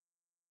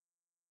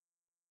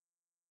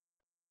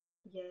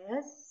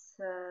 Yes,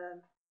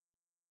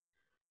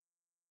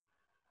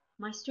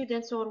 my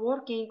students are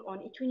working on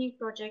a twinning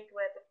project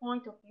where the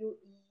point of view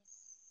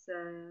is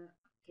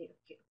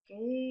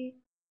okay.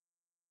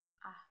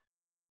 Ah,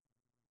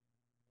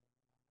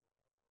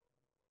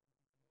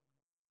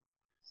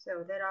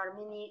 so there are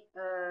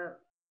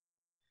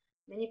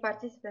many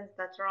participants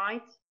that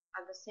write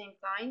at the same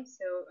time,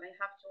 so I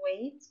have to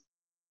wait.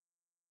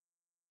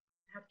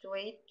 I have to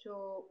wait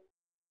to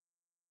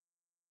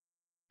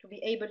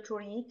be able to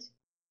read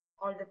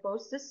all the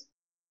posts.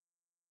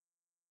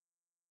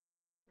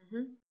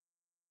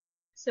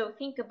 So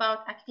think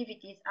about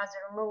activities as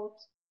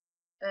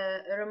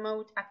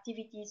remote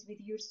activities with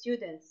your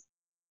students,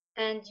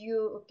 and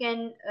you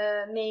can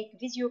make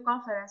video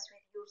conference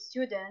with your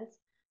students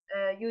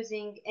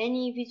using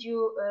any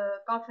video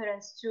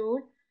conference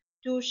tool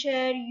to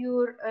share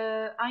your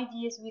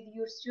ideas with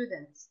your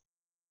students,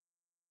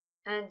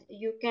 and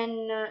you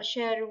can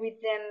share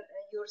with them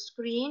your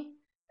screen,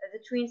 the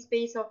twin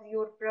space of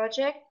your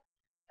project.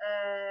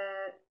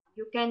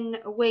 You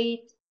can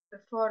wait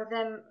for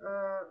them.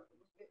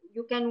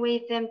 You can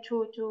wait them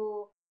to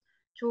uh,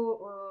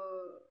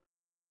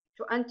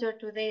 to enter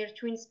to their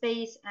twin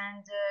space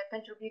and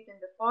contribute in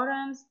the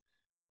forums,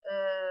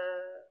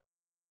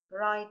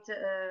 right,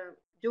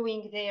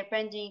 doing their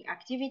pending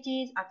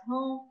activities at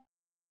home.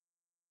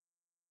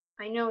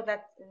 I know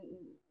that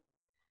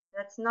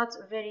that's not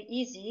very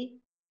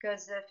easy,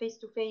 because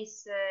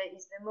face-to-face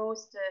is the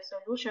most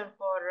solution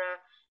for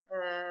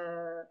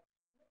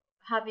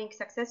having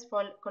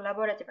successful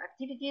collaborative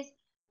activities,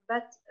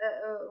 but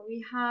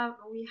we have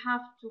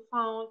to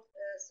find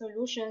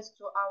solutions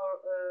to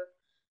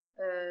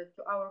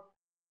our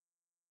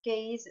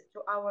case,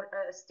 to our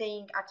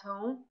staying at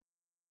home.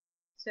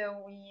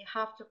 So we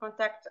have to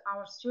contact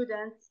our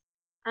students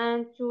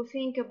and to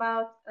think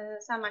about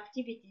some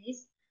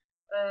activities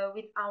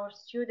with our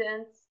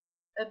students.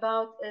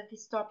 about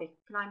this topic,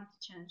 climate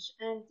change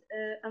and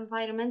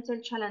environmental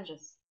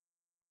challenges.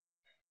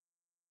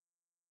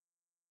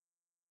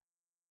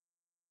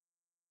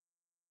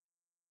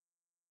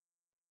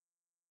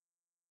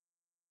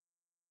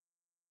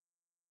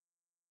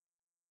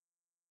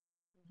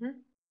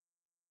 Mhm.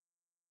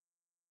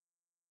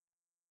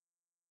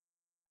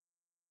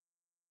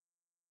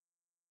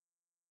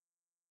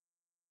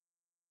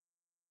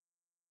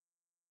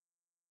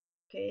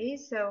 Okay,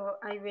 so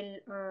I will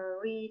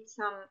read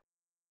some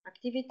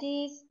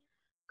activities.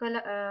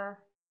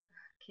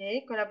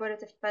 Okay,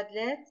 collaborative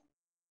Padlet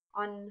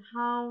on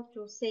how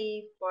to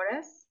save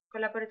forests,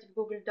 collaborative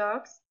Google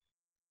Docs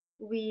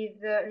with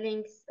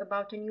links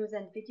about news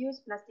and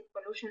videos, plastic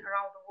pollution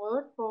around the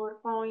world,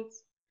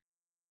 PowerPoints.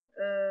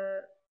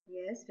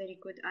 Yes, very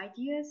good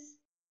ideas.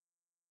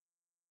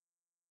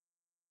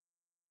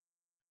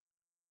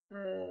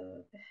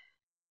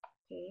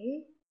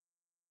 Okay,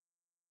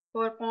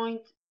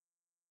 PowerPoint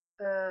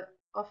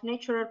of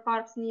natural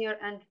parks near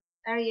an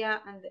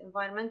area and the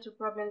environmental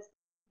problems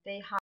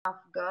they have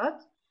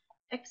got.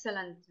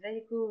 Excellent,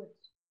 very good,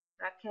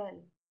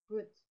 Raquel,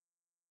 good.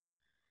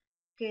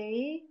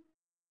 Okay,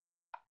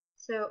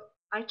 so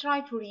I try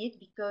to read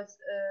because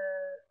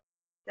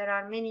there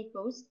are many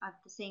posts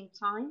at the same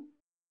time,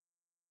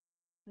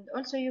 and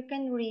also you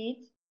can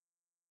read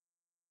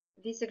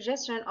the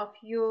suggestion of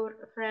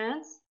your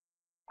friends.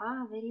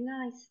 Ah, very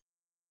nice.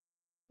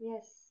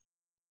 Yes,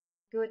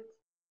 good.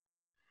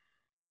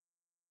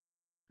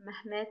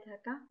 Mehmet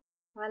Haka.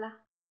 Voila,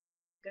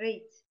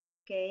 great.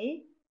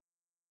 Okay.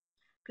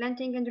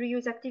 Planting and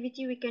reuse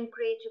activity. We can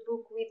create a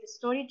book with the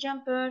story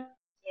jumper.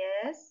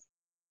 Yes,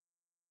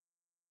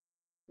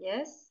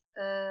 yes.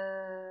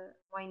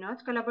 Why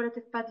not?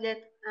 Collaborative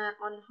Padlet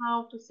on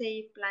how to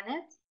save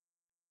planet.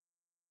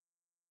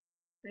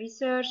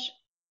 Research.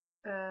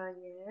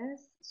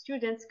 Yes.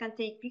 Students can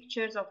take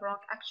pictures of wrong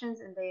actions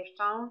in their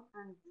town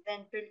and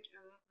then build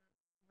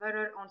a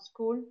mirror on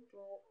school to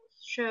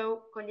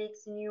show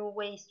colleagues new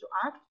ways to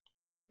act.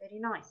 Very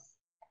nice.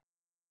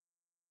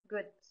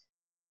 Good.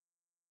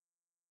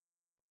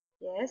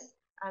 Yes,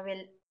 I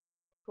will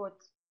put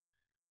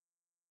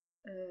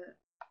uh,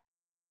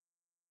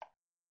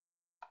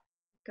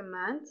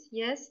 command.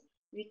 Yes,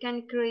 we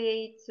can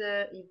create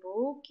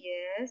ebook.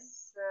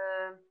 Yes,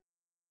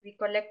 we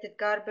collected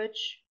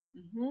garbage.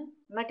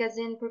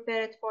 Magazine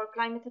prepared for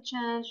climate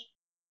change.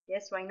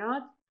 Yes, why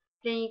not?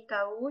 Playing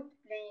Kahoot,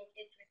 playing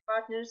it with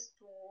partners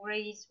to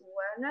raise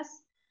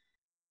awareness.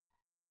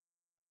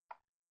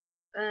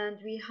 And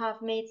we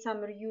have made some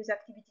reuse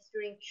activities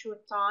during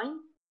short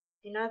time.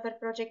 In another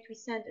project, we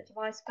sent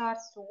advice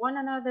cards to one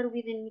another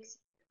within mixed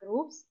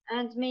groups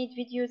and made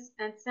videos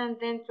and sent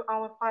them to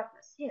our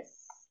partners.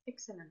 Yes,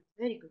 excellent,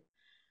 very good.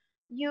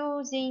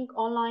 Using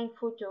online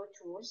photo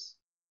tools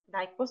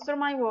like Poster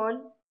My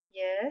Wall,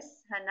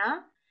 yes,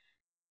 Hannah,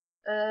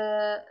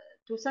 uh,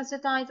 to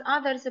sensitize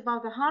others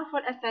about the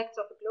harmful effects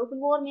of global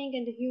warming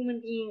and human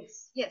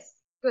beings. Yes,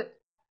 good.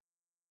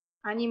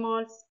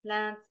 Animals,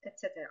 plants,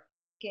 etc.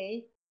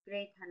 Okay,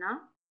 great,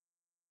 Hannah.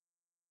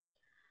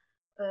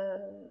 Uh,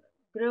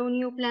 grow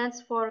new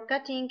plants for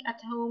cutting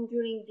at home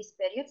during this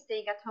period,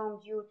 staying at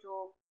home due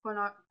to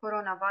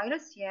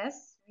coronavirus.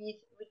 Yes,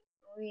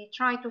 we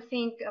try to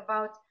think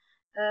about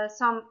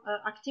some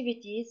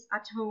activities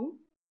at home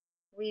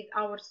with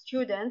our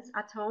students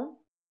at home.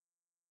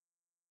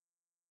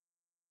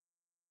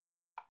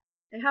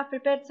 I have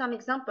prepared some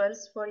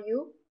examples for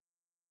you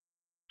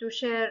to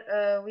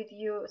share with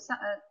you,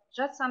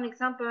 just some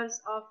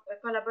examples of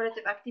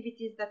collaborative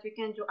activities that we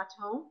can do at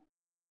home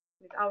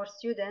with our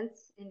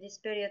students in this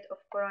period of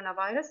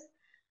coronavirus.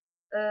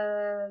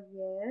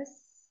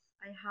 Yes,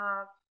 I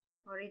have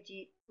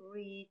already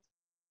read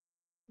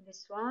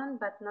this one,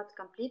 but not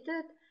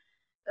completed.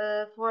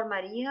 For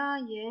Maria,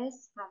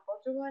 yes, from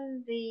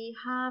Portugal, they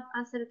have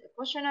answered a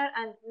questionnaire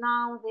and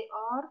now they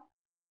are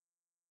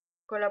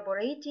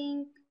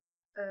collaborating.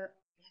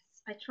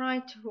 Yes, I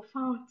tried to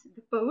find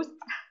the post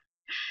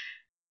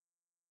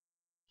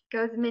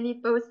because many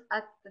posts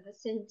at the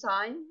same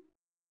time.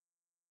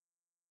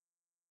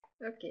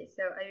 Okay,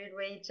 so I will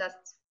wait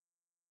just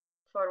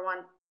for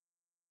 1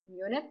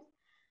 minute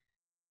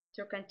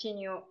to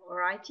continue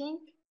writing.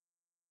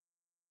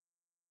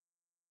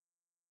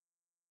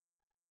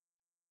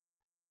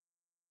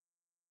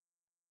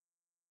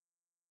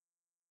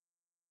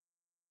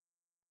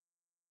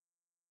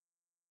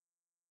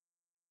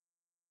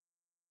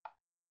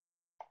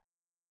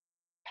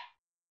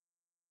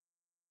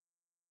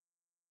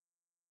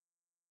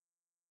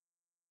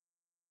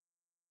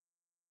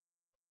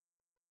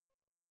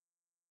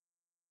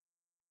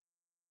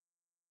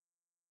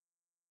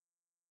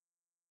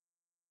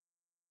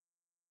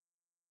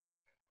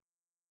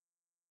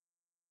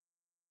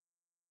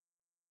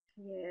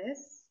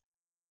 Yes.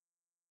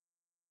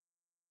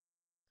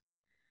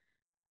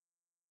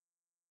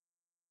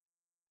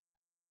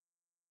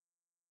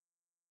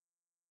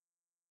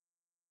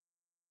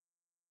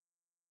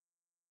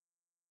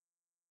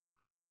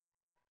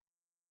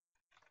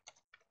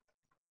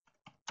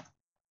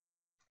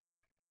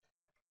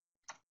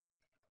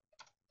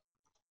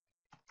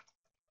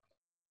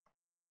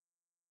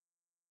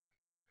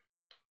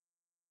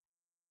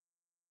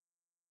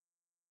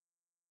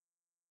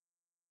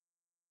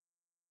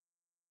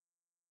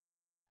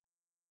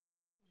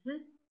 Mhm.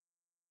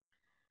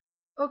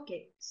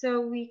 Okay,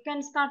 so we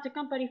can start a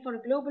company for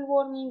global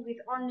warming with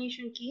all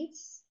nation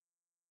kids.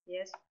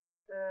 Yes.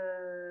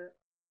 Uh,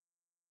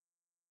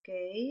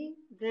 okay.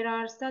 There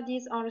are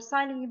studies on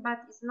recycling, but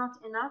it's not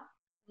enough.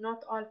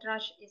 Not all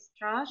trash is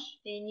trash.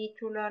 They need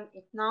to learn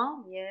it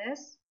now.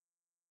 Yes.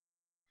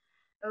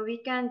 We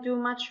can't do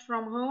much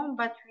from home,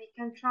 but we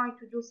can try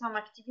to do some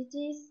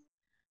activities.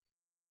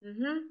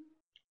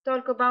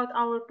 Talk about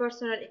our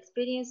personal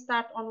experience,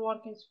 start on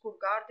work in school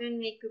garden,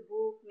 make a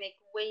book, make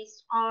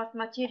waste art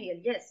material.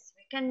 Yes,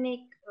 we can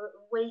make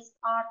waste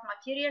art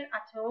material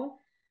at home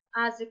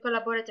as a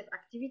collaborative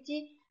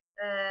activity.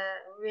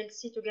 We'll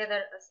see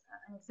together as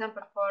an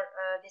example for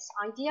this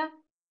idea.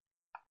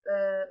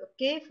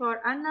 Okay,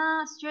 for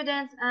Anna,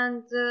 students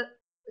and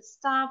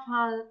staff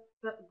have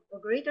a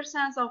greater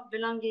sense of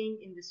belonging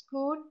in the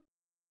school.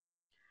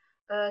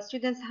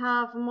 Students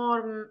have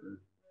more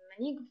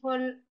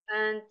meaningful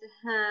and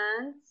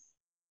hands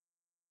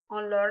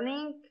on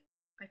learning.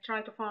 I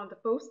try to find the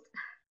post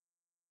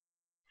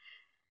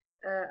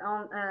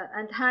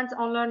and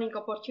hands-on learning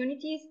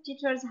opportunities.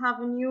 Teachers have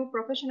new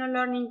professional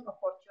learning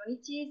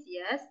opportunities.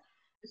 Yes,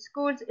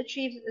 schools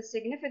achieve a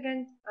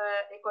significant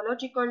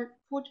ecological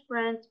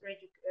footprint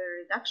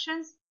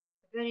reductions.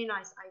 Very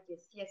nice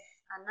ideas. Yes,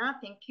 Anna,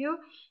 thank you.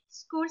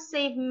 Schools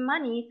save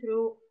money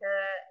through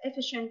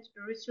efficient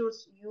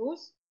resource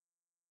use.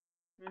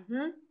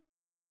 Mm-hmm.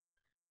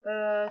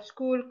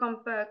 School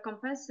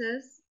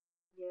compenses.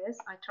 Yes,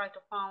 I try to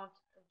find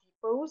the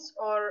post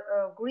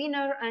or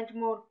greener and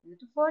more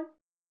beautiful.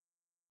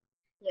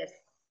 Yes,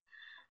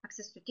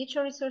 access to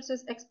teacher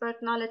resources,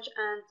 expert knowledge,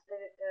 and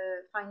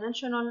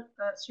financial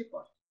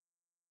support.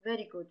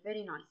 Very good,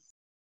 very nice.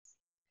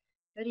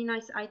 Very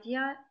nice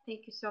idea.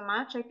 Thank you so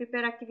much. I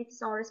prepare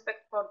activities on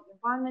respect for the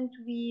environment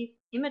with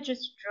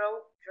images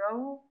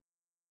draw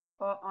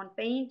or on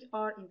paint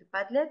or in the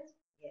Padlet.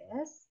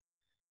 Yes.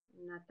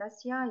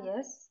 Natasha,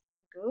 yes.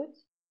 Good.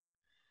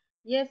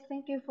 Yes,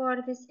 thank you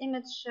for this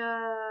image,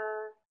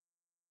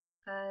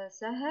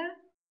 Sahar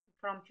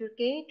from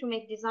Turkey, to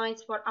make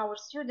designs for our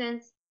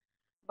students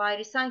by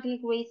recycling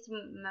waste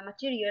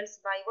materials,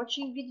 by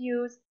watching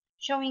videos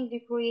showing the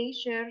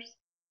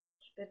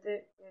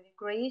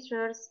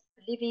creators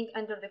living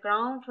under the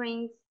ground.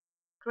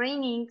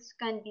 Trainings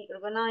can be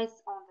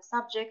organized on the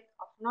subject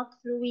of not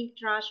throwing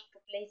trash to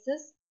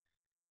places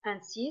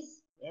and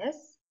seas.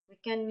 Yes, we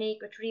can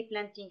make a tree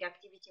planting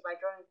activity by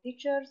drawing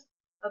pictures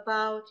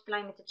about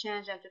climate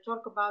change and to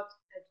talk about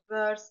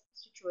adverse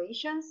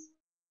situations.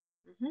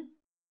 Mhm.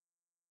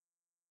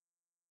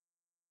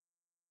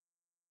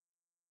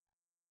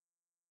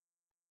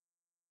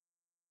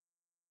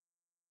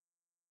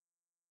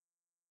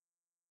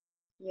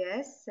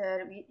 Yes,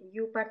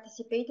 you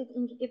participated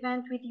in the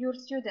event with your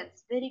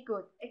students. Very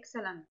good,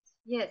 excellent.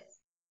 Yes,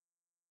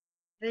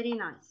 very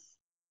nice.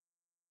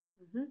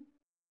 Mhm.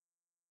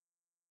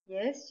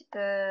 Yes,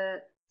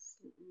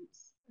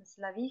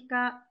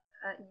 Slavika,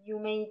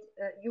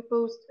 you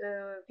post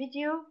a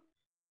video.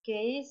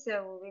 Okay,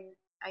 so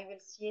I will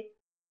see it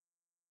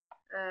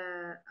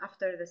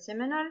after the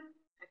seminar.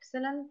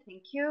 Excellent,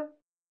 thank you.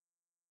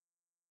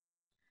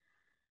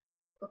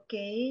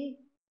 Okay,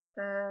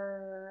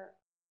 uh,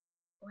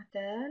 what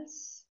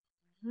else?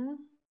 Mhm.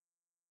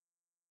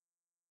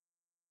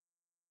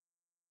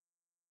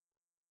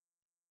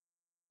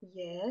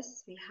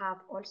 Yes, we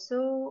have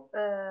also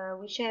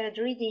we shared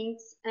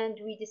readings and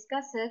we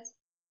discussed it.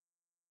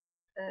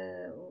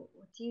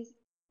 What is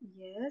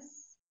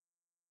yes,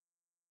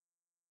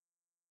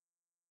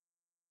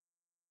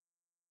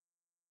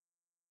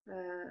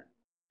 uh,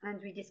 and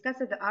we discussed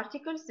the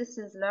articles,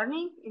 distance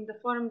learning in the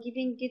forum,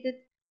 giving guided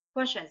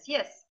questions.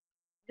 Yes,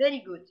 very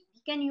good.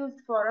 We can use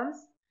forums,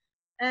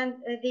 and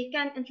they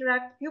can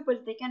interact.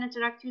 Pupils they can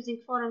interact using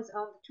forums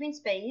on the Twin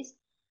Space,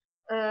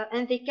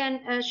 and they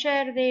can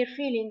share their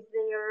feelings,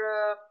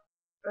 their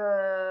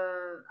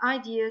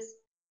ideas.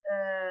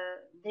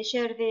 They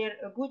share their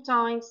good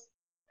times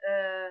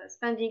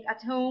spending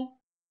at home,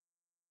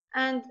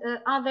 and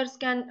others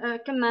can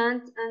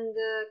comment and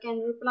can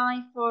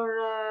reply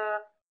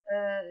for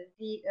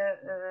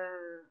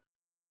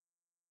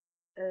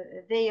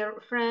their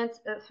friends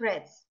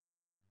threads.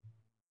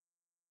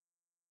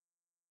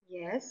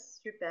 Yes,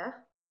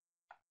 super,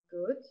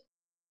 good.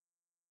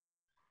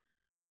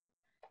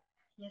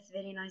 Yes,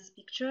 very nice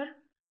picture.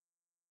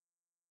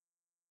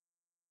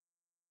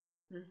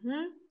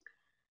 Mm-hmm.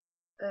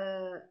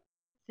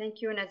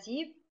 Thank you,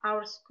 Nazib.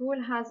 Our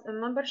school has a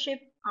membership.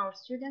 Our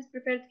students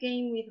prepared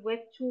game with Web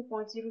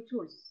 2.0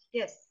 tools.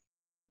 Yes,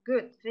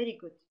 good, very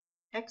good,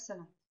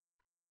 excellent.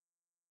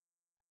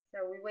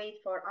 So we wait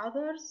for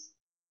others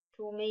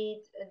to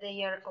make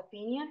their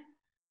opinion.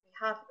 We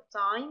have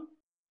time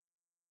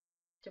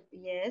to,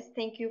 yes,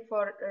 thank you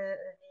for the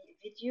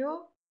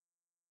video,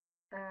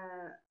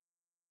 uh,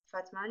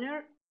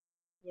 Fatmaner.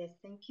 Yes,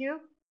 thank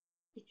you.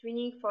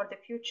 eTwinning for the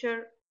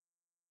future,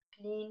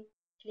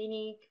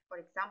 cleaning, for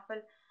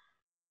example.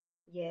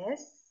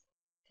 Yes,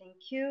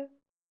 thank you.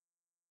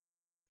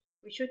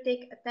 We should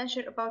take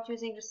attention about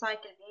using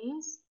recycled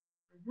bins.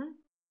 Mhm.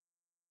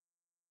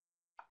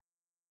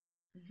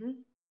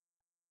 Mhm.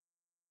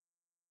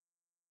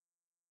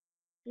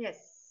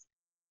 Yes,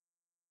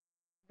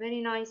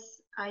 very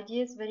nice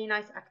ideas, very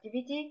nice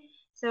activity.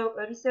 So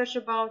research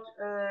about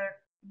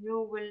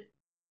renewable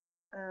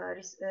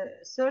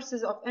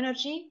sources of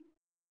energy.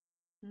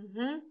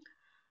 Mhm.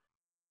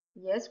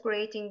 Yes,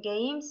 creating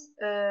games,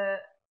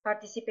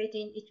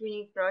 participating in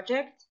eTwinning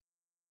project.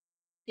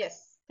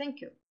 Yes, thank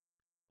you.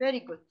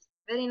 Very good.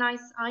 Very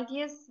nice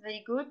ideas.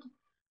 Very good.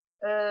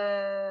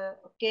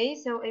 Okay,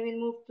 so I will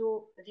move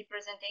to the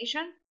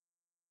presentation.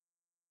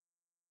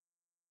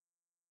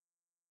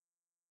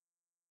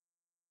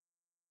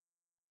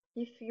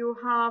 If you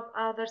have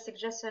other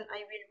suggestion, I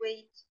will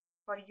wait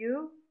for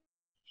you.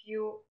 If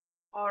you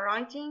are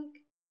writing,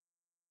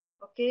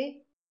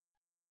 okay.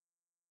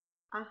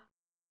 Ah,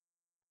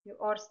 you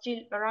are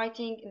still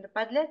writing in the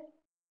Padlet.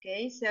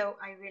 Okay, so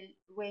I will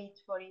wait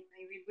for it.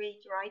 I will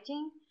wait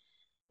writing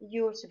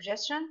your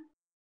suggestion.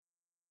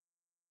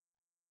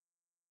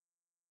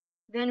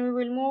 Then we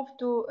will move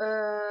to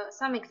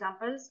some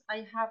examples.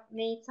 I have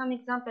made some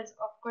examples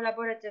of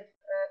collaborative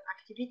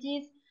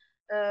activities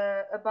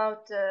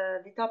about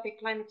the topic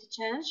climate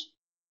change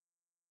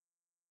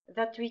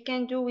that we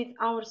can do with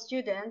our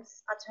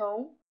students at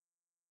home.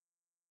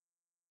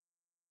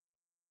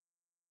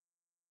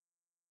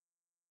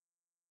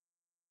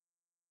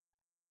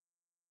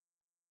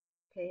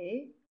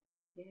 Okay,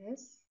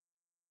 yes.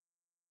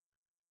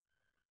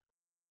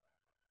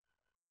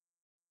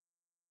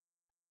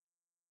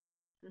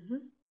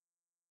 Mhm.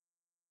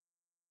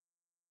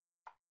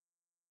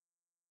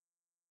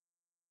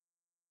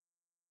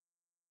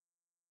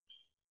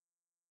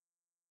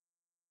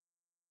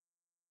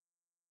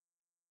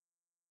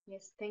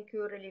 Yes, thank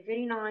you. Really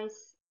very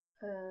nice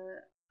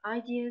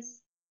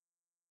ideas,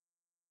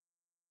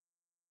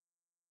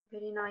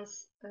 very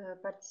nice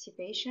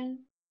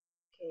participation.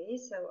 Okay,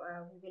 so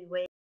we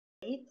will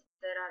wait.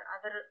 There are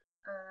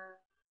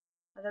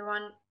other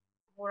one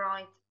who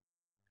write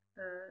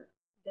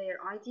their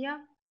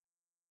idea.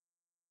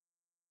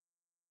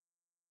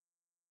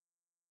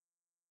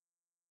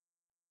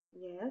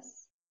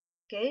 Yes.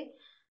 Okay.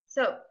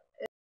 So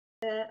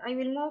I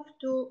will move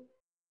to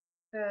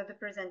the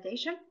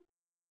presentation.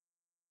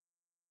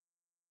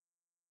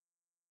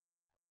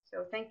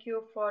 So thank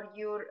you for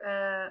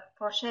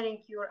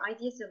sharing your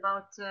ideas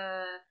about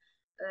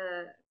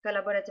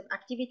collaborative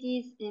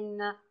activities in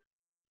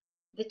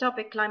the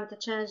topic climate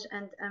change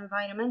and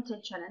environmental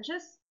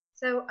challenges.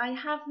 So I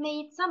have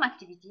made some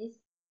activities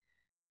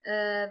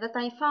that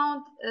I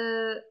found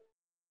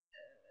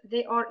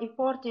they are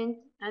important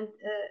and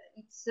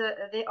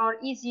they are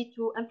easy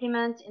to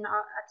implement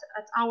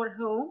at our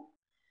home.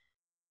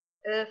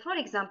 For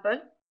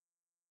example,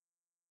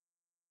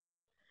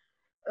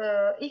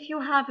 if you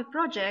have a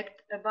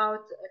project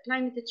about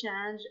climate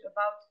change,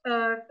 about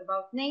earth,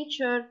 about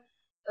nature,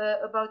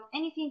 about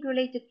anything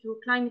related to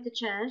climate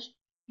change,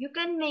 you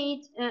can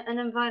make an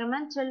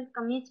environmental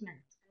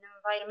commitment, an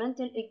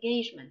environmental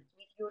engagement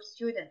with your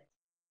student.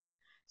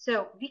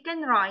 So we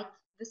can write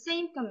the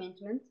same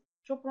commitment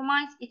to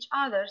promise each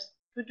other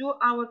to do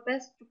our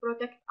best to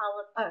protect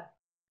our earth.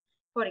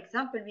 For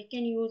example, we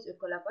can use a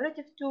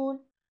collaborative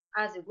tool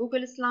as a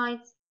Google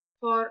Slides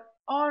for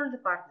all the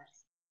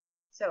partners.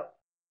 So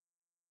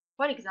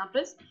for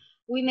examples,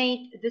 we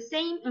made the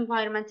same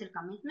environmental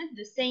commitment,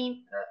 the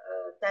same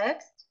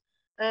text,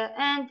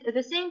 and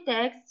the same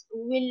text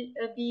will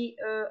be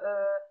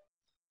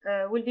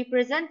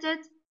presented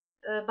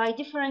by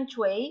different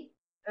way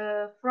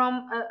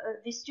from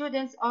the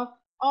students of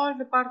all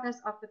the partners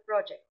of the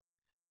project.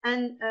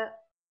 And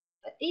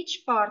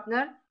each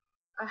partner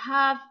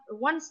have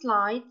one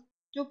slide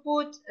to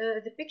put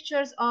the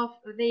pictures of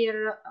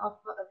their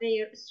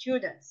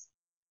students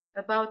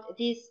about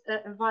this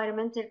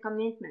environmental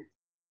commitment,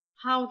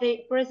 how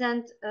they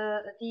present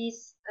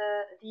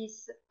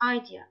this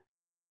idea,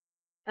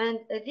 and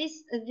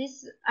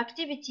this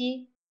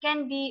activity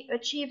can be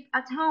achieved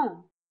at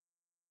home.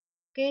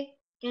 Okay,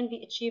 can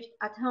be achieved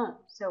at home.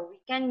 So we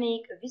can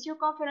make a video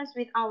conference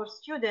with our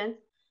students,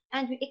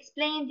 and we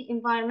explain the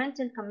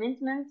environmental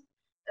commitment,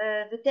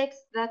 the text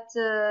that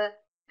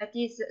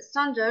is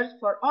standard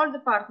for all the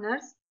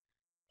partners,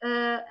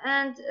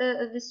 and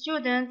the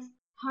students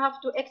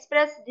have to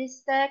express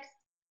this text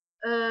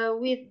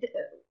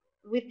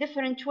with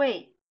different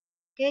way.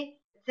 Okay,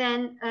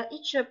 then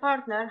each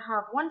partner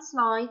have one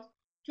slide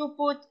to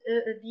put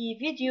the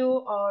video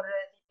or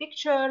the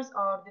pictures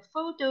or the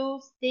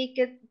photos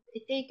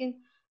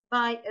taken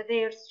by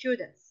their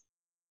students.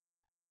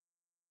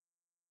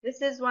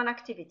 This is one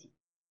activity,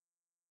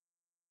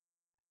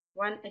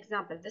 one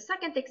example. The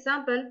second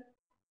example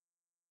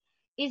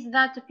is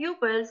that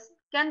pupils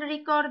can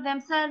record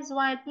themselves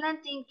while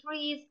planting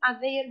trees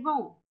at their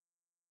home.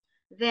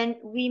 Then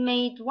we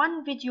made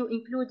one video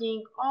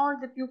including all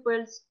the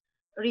pupils'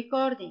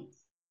 recordings.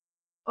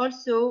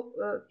 Also,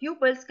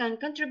 pupils can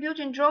contribute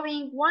in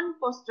drawing one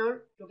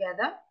poster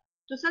together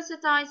to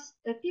sensitize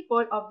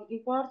people of the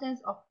importance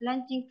of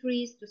planting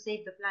trees to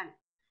save the planet.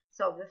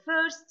 So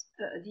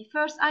the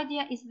first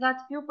idea is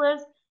that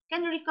pupils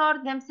can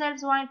record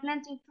themselves while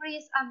planting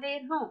trees at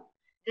their home.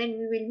 Then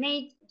we will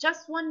make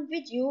just one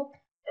video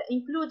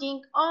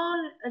including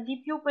all the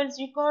pupils'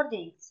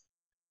 recordings.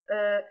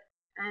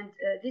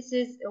 This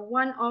is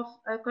one of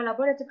a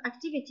collaborative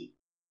activity.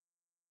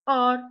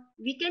 Or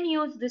we can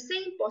use the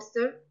same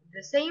poster,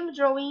 the same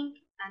drawing,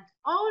 and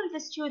all the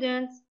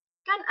students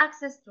can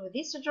access to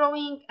this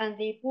drawing, and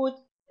they put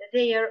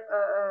their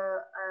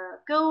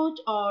code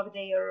or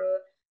their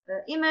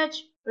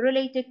image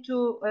related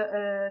to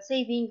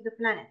saving the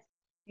planet.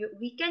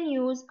 We can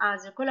use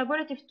as a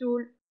collaborative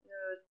tool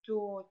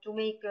to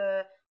make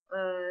a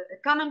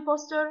common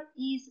poster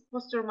is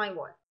Poster My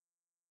Wall.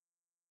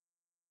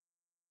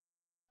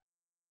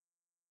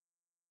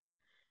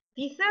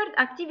 The third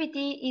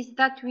activity is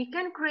that we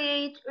can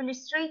create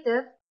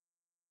illustrative,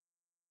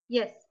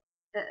 yes,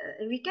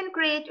 we can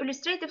create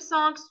illustrative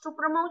songs to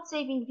promote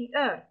saving the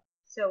earth.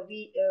 So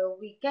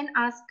we can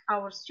ask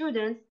our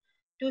students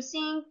to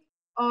sing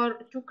or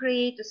to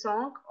create a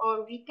song,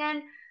 or we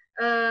can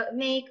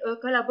make a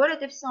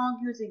collaborative song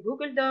using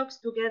Google Docs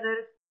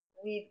together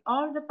with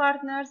all the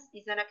partners.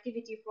 Is an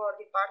activity for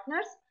the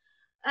partners,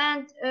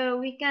 and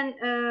we can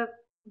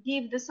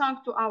give the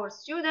song to our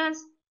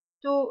students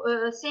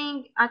to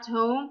sing at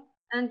home,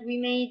 and we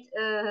made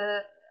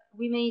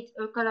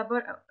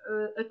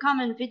a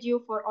common video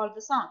for all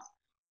the songs.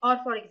 Or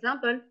for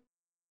example,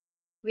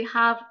 we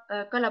have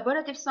a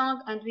collaborative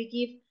song and we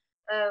give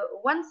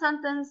one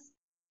sentence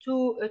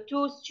to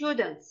two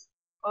students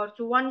or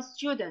to one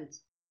student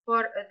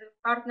for the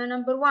partner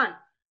number one,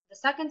 the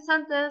second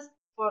sentence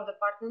for the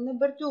partner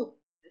number two,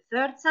 the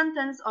third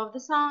sentence of the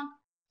song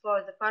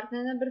for the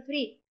partner number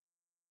three,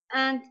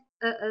 and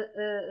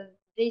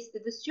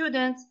the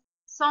students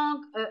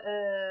song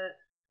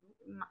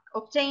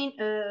obtain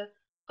a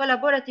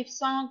collaborative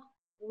song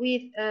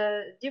with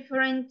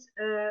different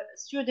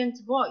student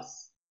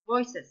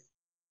voices.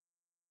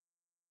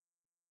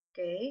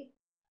 Okay.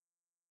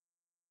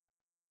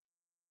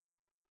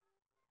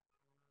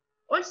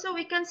 Also,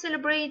 we can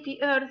celebrate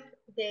the Earth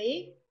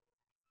Day.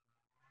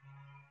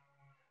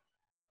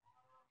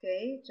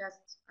 Okay,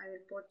 just I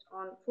will put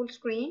on full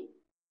screen.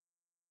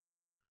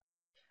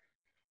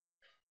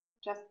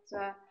 Just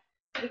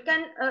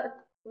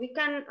we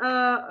can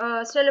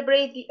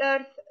celebrate the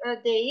Earth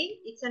Day.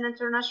 It's an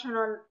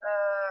international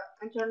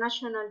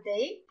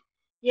day.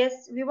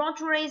 Yes, we want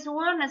to raise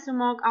awareness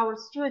among our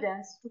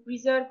students to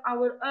preserve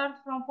our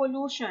Earth from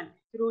pollution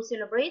through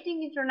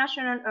celebrating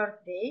International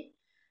Earth Day.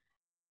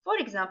 For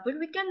example,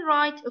 we can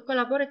write a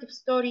collaborative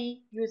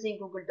story using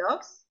Google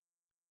Docs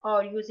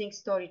or using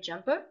Story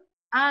Jumper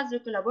as a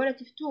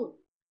collaborative tool.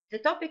 The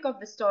topic of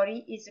the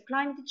story is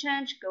climate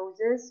change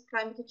causes,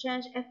 climate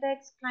change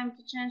effects,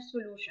 climate change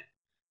solution.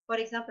 For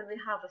example, we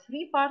have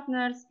three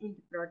partners in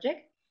the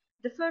project.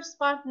 The first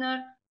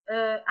partner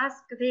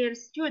asks their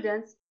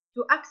students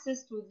to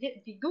access to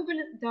the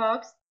Google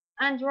Docs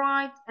and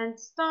write and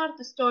start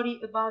a story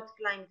about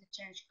climate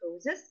change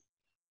causes.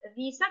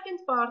 The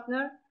second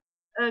partner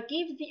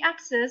give the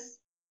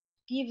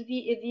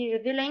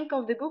link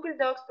of the Google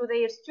Docs to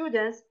their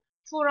students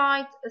to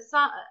write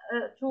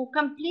to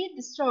complete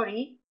the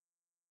story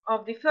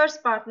of the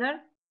first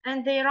partner,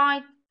 and they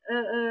write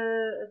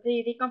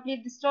they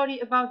complete the story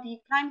about the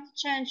climate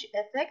change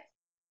effect,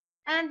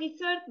 and the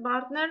third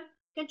partner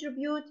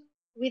contribute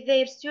with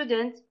their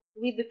student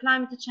with the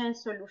climate change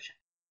solution.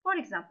 For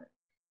example,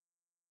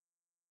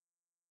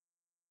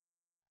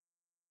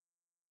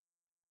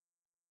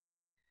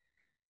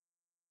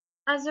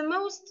 as the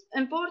most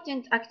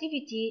important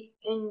activity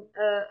in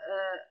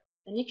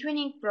an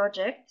eTwinning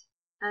project,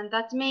 and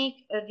that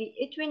make the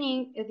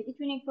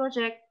eTwinning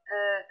project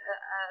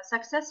a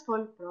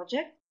successful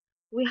project,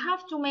 we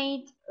have to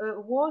make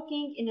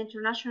working in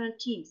international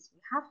teams.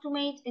 We have to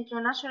make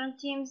international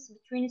teams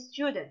between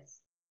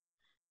students.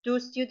 Two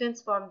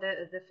students from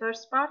the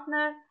first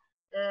partner,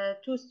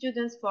 two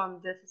students from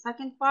the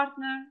second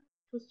partner,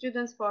 two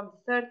students from the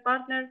third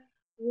partner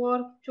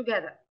work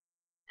together.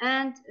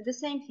 And the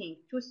same thing,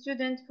 two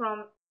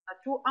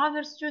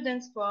other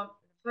students from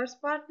the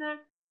first partner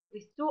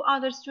with two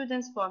other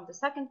students from the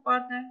second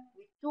partner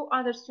with two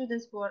other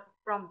students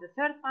from the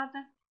third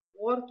partner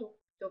work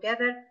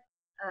together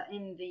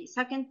in the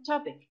second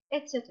topic,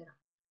 etc.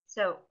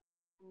 So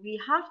we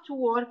have to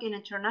work in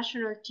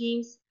international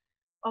teams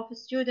of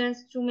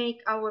students to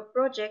make our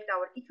project,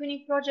 our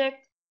eTwinning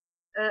project,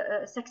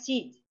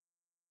 succeed.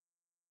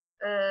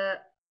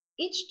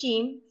 Each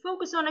team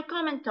focus on a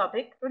common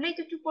topic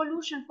related to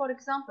pollution, for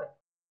example,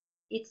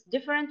 its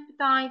different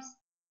types,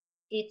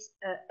 its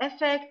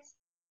effects,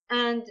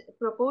 and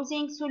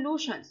proposing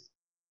solutions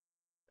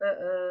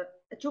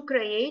to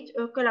create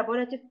a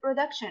collaborative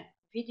production,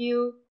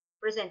 video,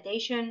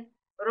 presentation,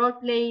 role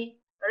play,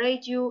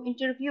 radio,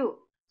 interview.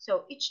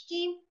 So each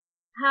team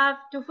have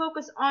to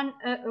focus on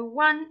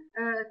one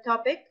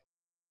topic.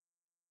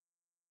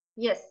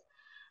 Yes,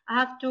 I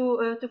have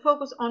to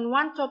focus on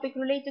one topic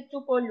related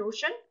to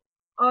pollution,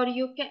 or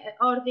we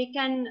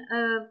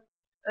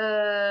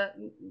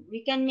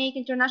can make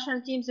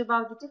international teams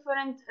about the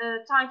different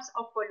types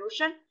of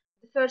pollution.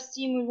 The first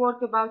team will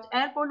work about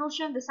air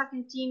pollution, the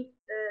second team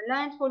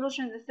land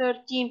pollution, the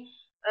third team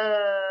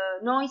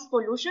noise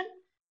pollution.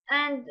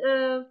 And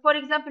for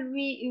example,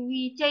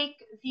 we take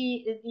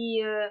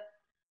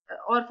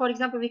or for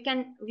example, we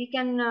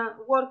can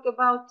work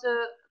about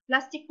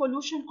plastic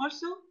pollution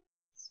also.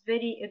 It's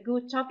very a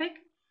good topic.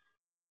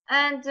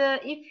 And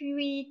if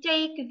we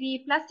take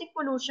the plastic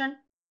pollution,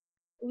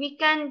 we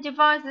can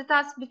divide the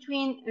task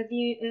between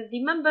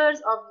the members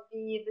of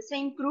the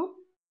same group.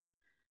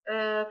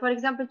 For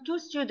example, two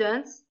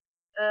students,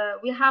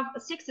 we have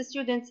 6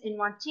 students in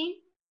one team.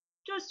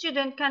 2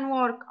 students can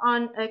work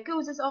on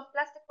causes of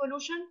plastic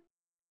pollution.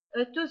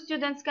 2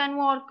 students can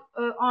work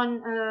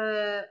on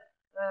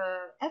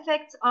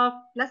effects of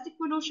plastic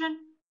pollution,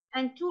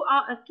 and two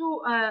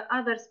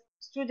other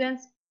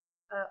students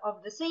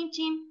of the same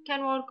team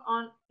can work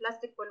on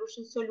plastic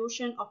pollution,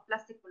 solution of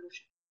plastic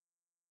pollution.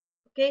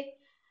 Okay,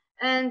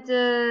 and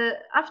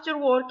after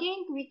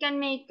working, we can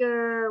make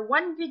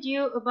one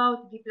video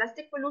about the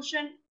plastic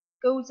pollution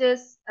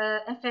causes,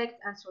 effect,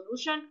 and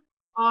solution,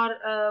 or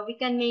we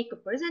can make a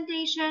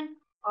presentation,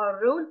 or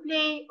role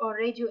play, or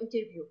radio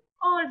interview.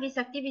 All these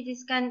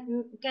activities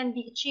can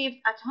be achieved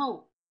at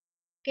home.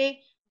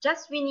 Okay,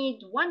 just we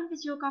need one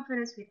video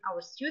conference with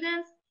our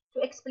students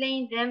to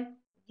explain them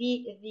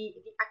the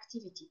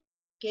activity.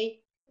 Okay,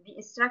 the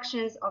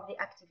instructions of the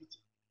activity.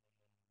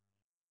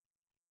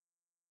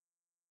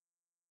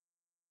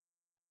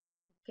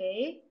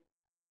 Okay,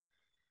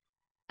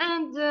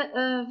 and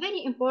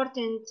very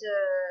important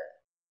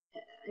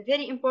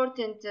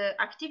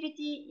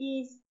activity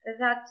is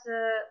that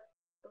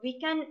we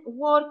can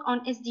work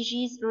on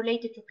SDGs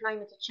related to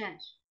climate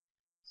change.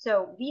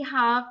 So we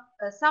have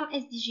some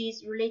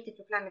SDGs related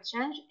to climate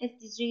change.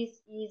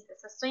 SDGs is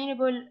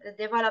Sustainable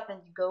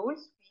Development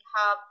Goals. We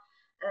have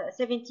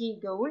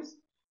 17 goals,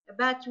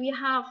 but we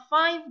have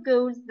 5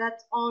 goals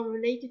that are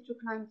related to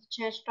climate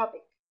change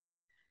topic.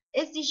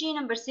 SDG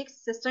number 6,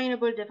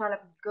 Sustainable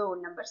Development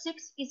Goal number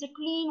 6, is a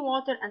clean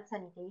water and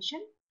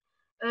sanitation.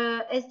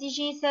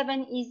 SDG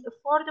 7 is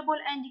affordable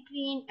and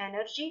clean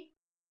energy.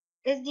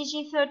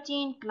 SDG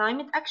 13,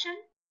 climate action,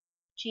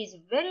 which is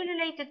very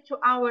related to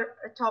our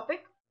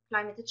topic,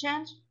 climate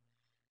change.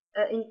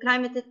 In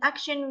climate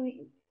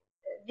action,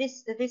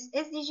 this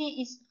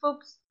SDG is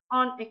focused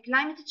on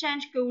climate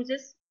change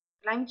causes,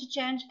 climate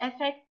change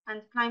effect,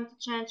 and climate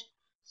change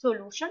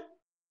solutions.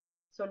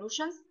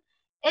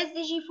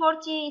 SDG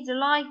 40 is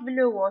life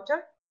below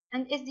water,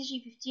 and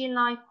SDG 15,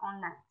 life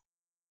on land.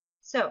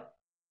 So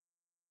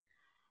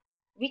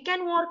we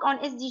can work on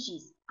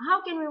SDGs.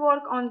 How can we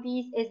work on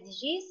these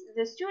SDGs?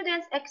 The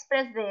students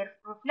express their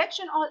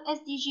reflection on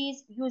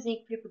SDGs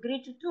using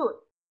Flipgrid tool.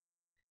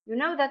 You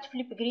know that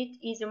Flipgrid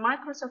is a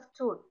Microsoft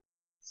tool.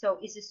 So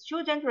it's a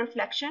student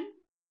reflection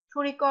to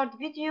record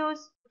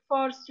videos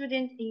for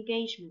student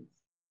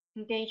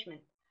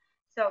engagement.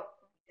 So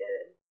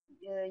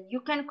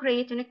you can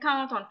create an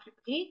account on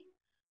Flipgrid,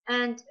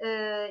 and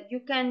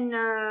you can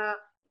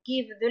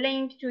give the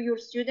link to your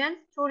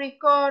students to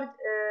record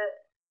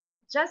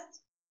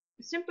just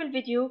a simple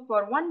video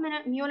for 1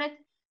 minute.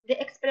 They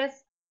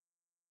express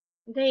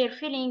their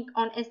feeling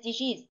on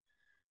SDGs,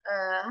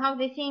 how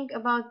they think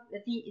about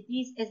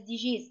these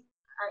SDGs.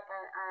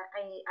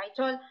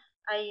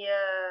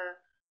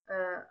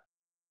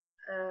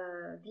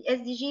 The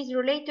SDGs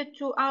related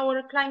to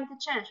our climate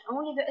change.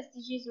 Only the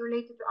SDGs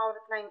related to our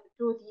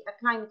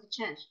climate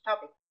change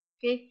topic.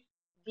 Okay,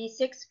 the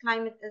six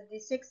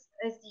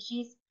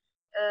SDGs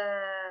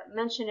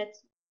mentioned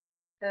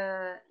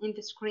in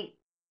the screen.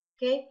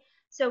 Okay,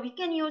 so we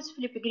can use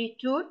Flipgrid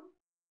tool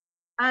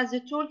as a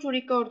tool to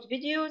record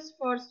videos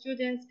for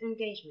students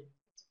engagement.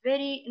 It's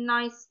very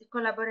nice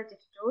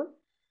collaborative tool.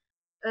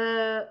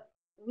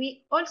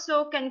 We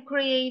also can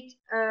create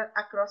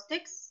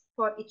acrostics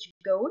for each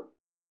goal.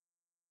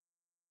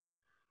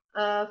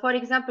 For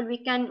example, we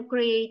can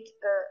create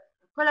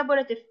a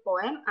collaborative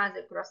poem as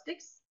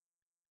acrostics.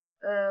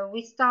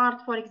 We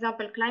start, for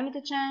example, climate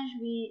change.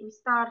 We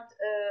start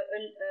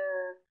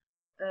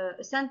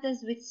a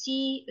sentence with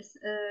C, a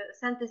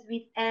sentence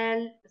with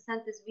L, a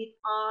sentence with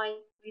I,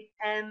 with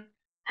M,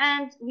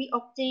 and we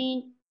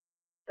obtain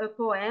a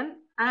poem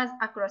as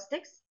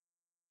acrostics.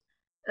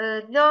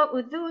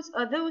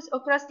 Those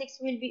acrostics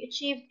will be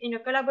achieved in a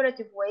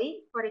collaborative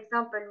way. For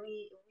example,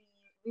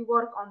 we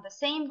work on the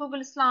same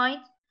Google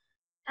slide,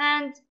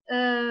 and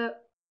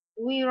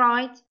we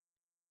write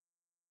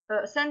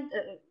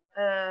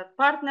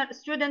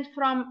student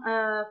from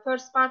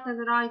first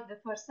partner write the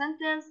first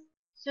sentence,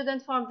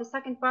 student from the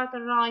second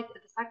partner write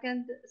the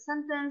second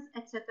sentence,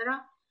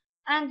 etc.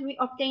 And we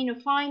obtain a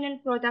final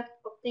product,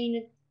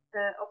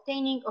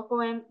 obtaining a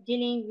poem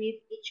dealing with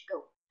each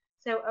goal.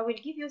 So I will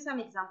give you some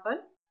example.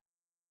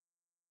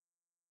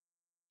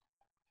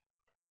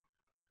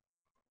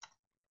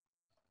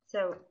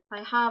 So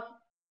I have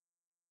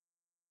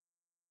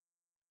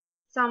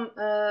some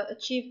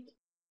achieved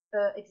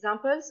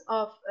examples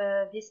of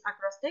these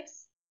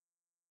acrostics.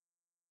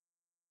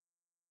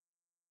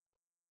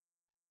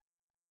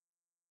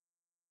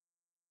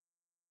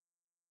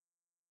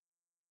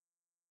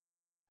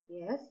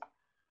 Yes,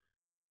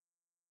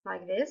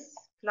 like this,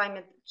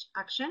 climate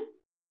action.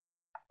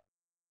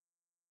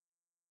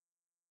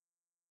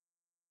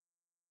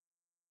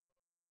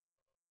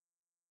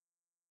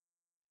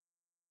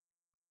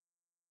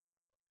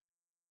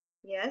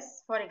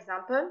 Yes, for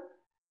example,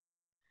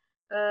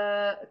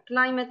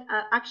 climate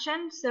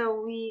action.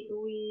 So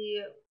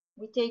we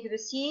take the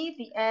C,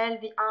 the L,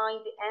 the I,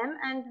 the M,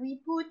 and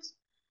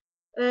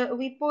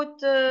we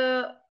put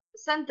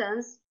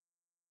sentence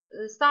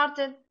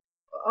started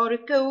or a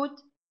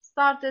code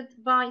started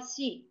by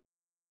C.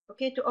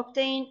 Okay, to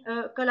obtain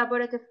a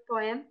collaborative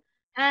poem,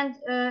 and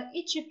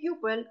each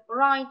pupil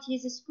write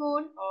his school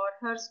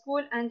or her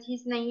school and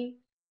his name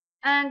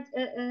and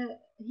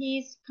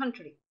his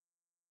country.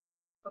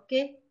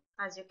 Okay,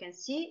 as you can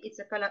see, it's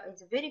a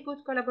very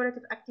good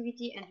collaborative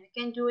activity, and we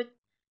can do it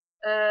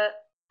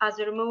as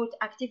a remote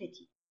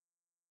activity.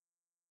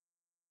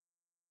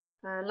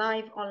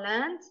 Live on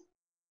land.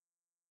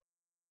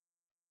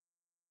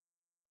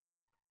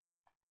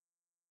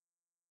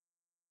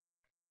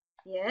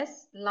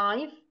 Yes,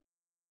 live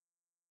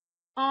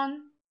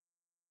on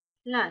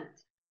land.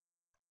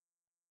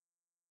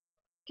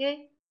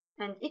 Okay,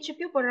 and each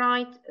pupil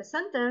write a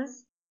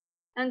sentence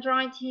and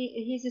write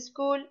his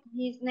school,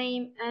 his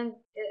name, and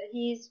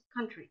his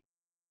country.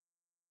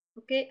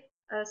 Okay,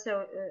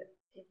 so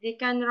they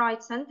can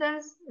write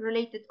sentence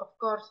related, of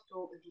course,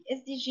 to the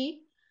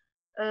SDG,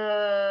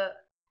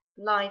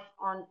 life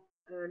on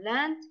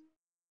land,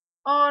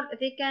 or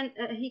he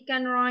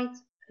can write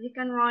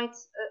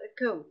a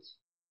code,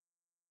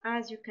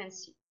 as you can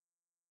see.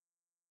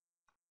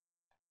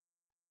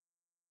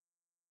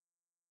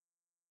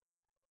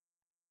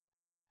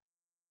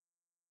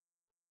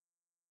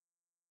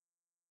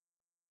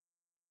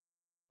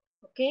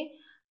 Okay,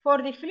 for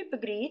the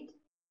Flipgrid,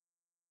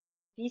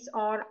 these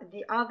are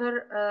the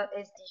other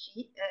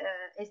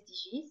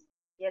SDGs,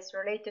 yes,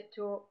 related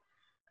to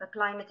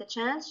climate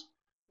change.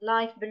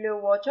 Life below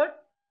water,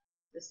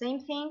 the same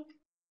thing.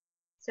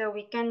 So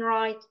we can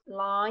write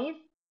life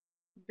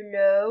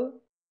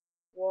below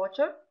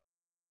water,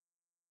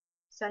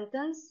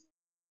 sentence,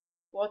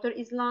 water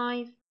is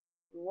life,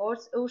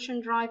 world's ocean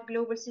drive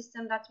global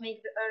system that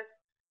make the earth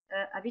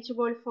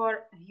habitable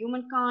for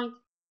humankind.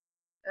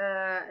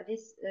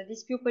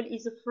 This pupil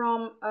is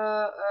from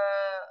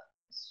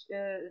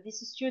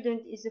this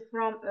student is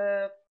from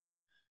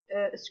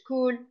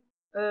school,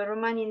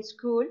 Romanian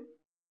school,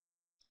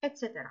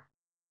 etc.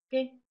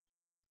 Okay,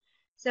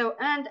 so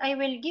and I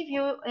will give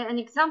you an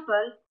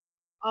example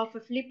of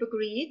a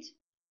Flipgrid.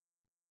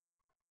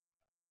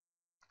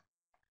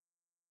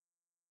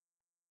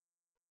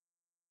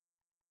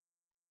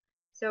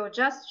 So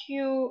just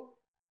you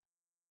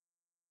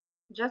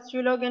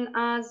log in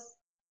as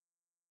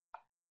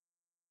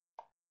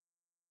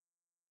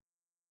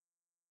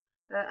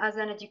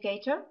an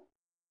educator.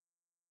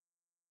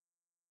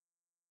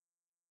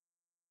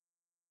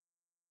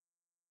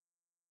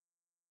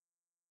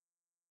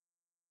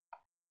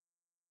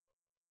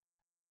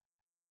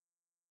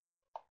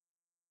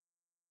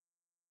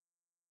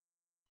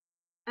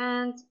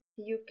 And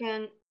you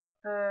can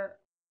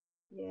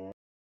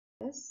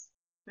yes,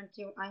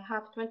 20, I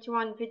have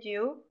 21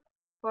 video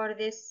for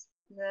this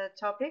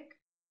topic.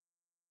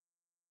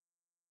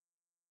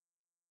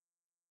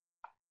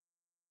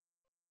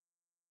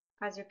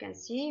 As you can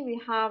see, we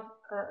have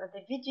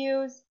the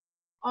videos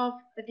of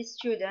the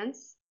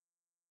students,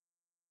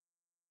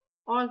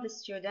 all the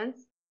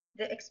students,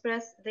 they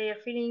express their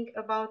feeling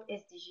about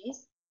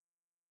SDGs.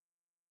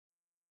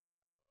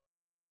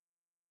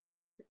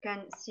 You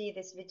can see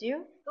this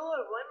video. Hello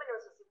everyone, my name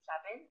is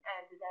Shapin,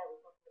 and today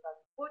we're talking about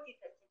the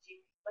 40th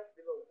SDG, life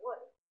below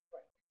water.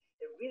 Right.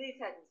 It really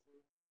saddens me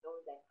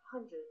knowing that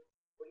hundreds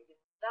or even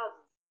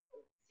thousands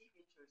of sea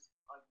creatures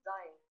are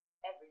dying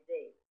every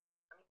day.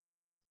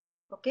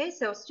 Okay,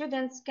 so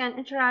students can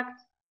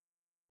interact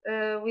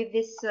with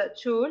this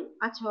tool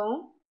at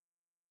home.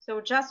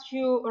 So just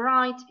you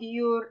write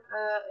your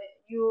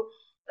you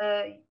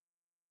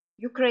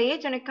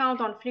create an account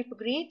on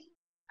Flipgrid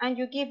and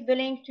you give the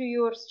link to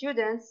your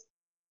students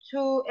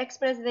to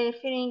express their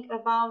feeling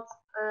about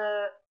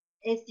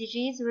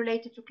SDGs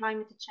related to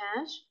climate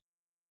change.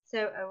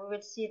 So we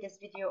will see this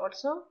video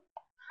also.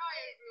 Hi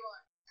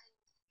everyone,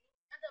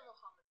 I'm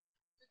Mohammed.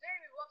 Today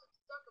we wanted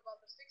to talk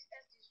about the sixth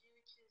SDG,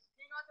 which is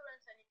clean water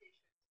and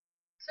sanitation.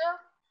 So,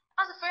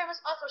 as a famous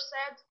author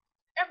said,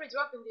 every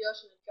drop in the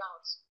ocean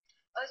counts.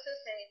 Also,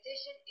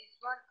 sanitation is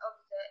one of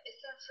the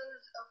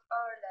essentials of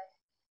our life.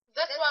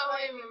 That's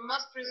why we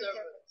must preserve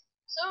it.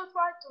 So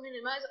try to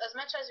minimize as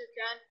much as you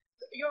can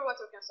your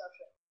water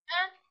consumption.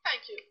 And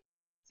thank you.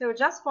 So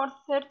just for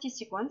 30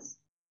 seconds,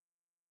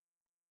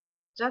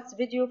 just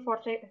video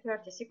for 30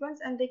 seconds,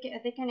 and they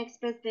can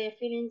express their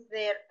feelings,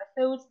 their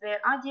thoughts,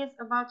 their ideas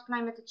about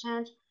climate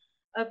change,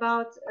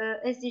 about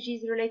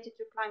SDGs related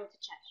to climate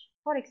change,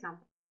 for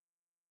example.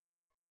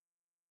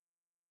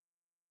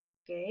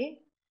 Okay.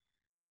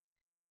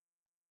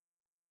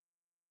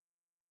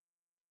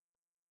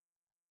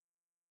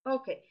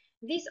 Okay,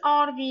 these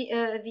are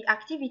the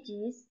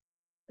activities,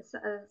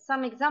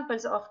 some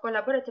examples of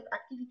collaborative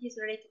activities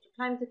related to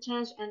climate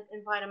change and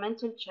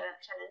environmental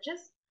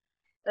challenges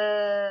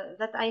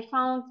that I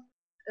found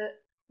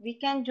we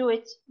can do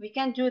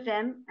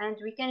them,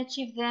 and we can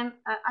achieve them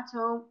at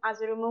home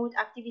as remote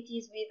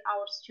activities with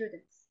our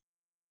students.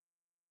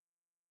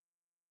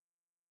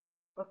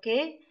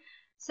 Okay,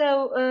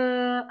 so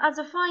as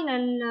a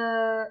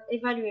final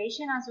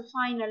evaluation, as a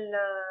final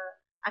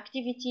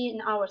activity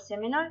in our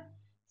seminar,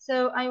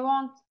 so I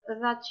want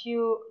that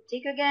you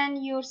take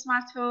again your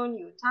smartphone,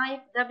 you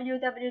type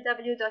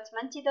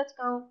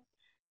www.menti.com,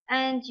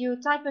 and you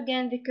type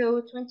again the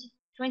code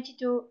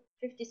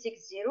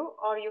 22560,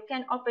 or you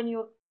can open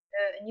your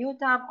new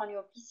tab on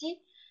your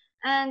PC.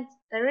 And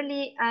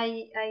really,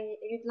 I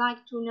would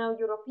like to know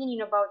your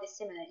opinion about this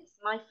seminar. It's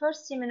my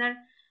first seminar,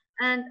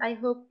 and I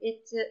hope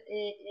it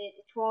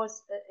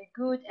was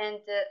good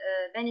and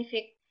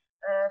benefit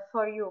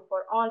for you,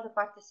 for all the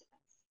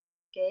participants.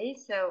 Okay,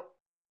 so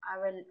I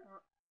will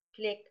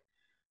click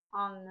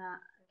on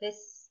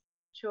this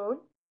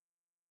tool.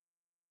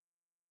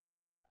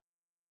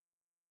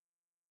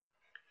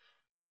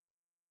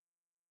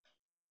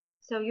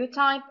 So you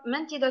type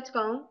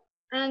menti.com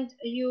and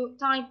you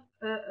type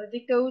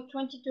the code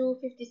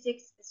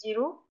 22560,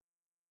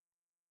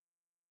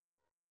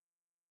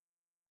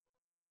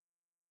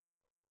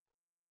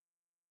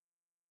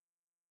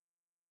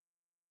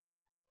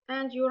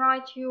 and you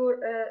write your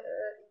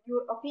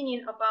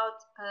opinion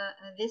about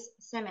this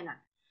seminar.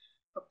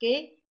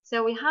 Okay,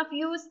 so we have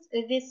used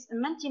this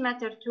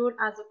Mentimeter tool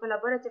as a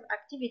collaborative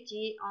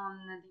activity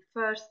on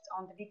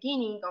the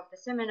beginning of the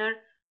seminar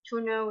to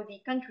know the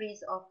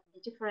countries of the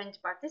different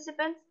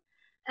participants,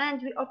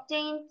 and we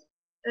obtained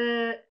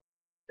a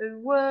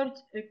word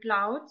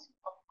cloud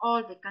of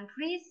all the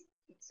countries.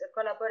 It's a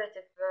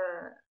collaborative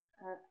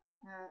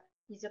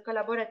is a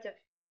collaborative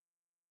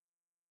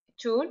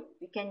tool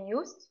we can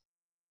use.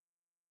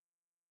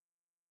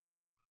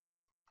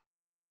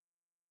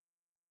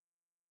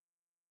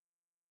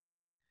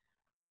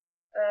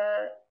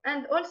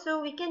 And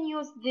also we can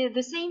use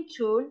the same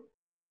tool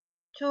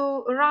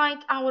to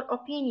write our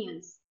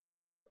opinions.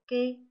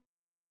 Okay,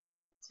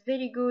 it's a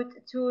very good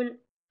tool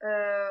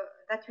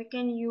that we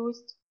can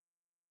use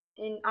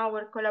in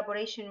our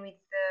collaboration with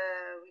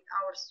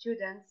our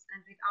students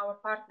and with our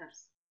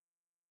partners.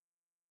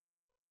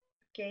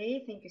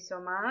 Okay, thank you so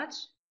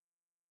much.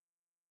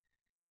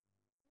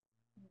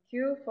 Thank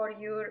you for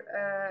your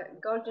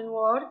golden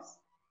words.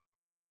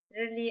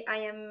 Really, I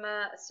am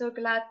so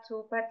glad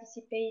to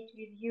participate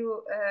with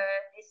you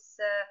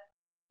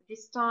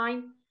this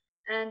time,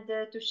 and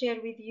to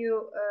share with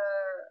you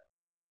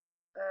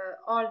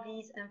all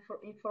these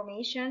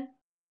information.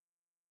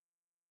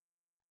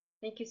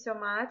 Thank you so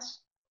much.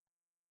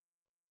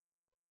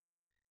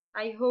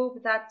 I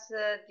hope that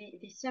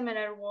the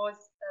seminar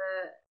was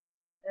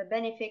a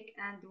benefit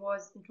and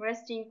was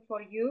interesting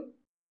for you.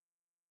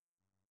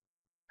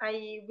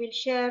 I will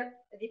share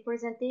the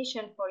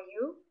presentation for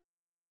you.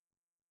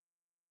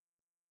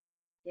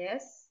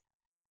 Yes.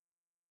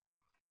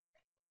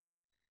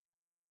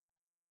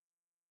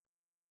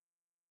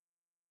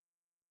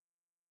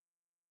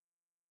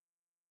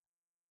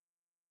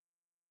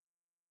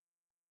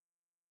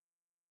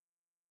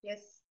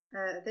 Yes,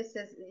 this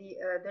is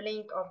the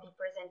link of the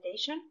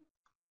presentation.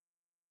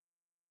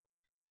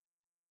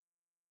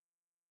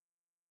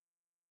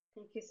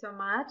 Thank you so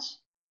much.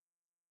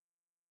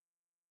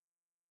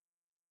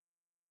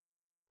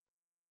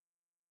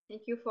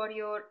 Thank you for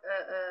your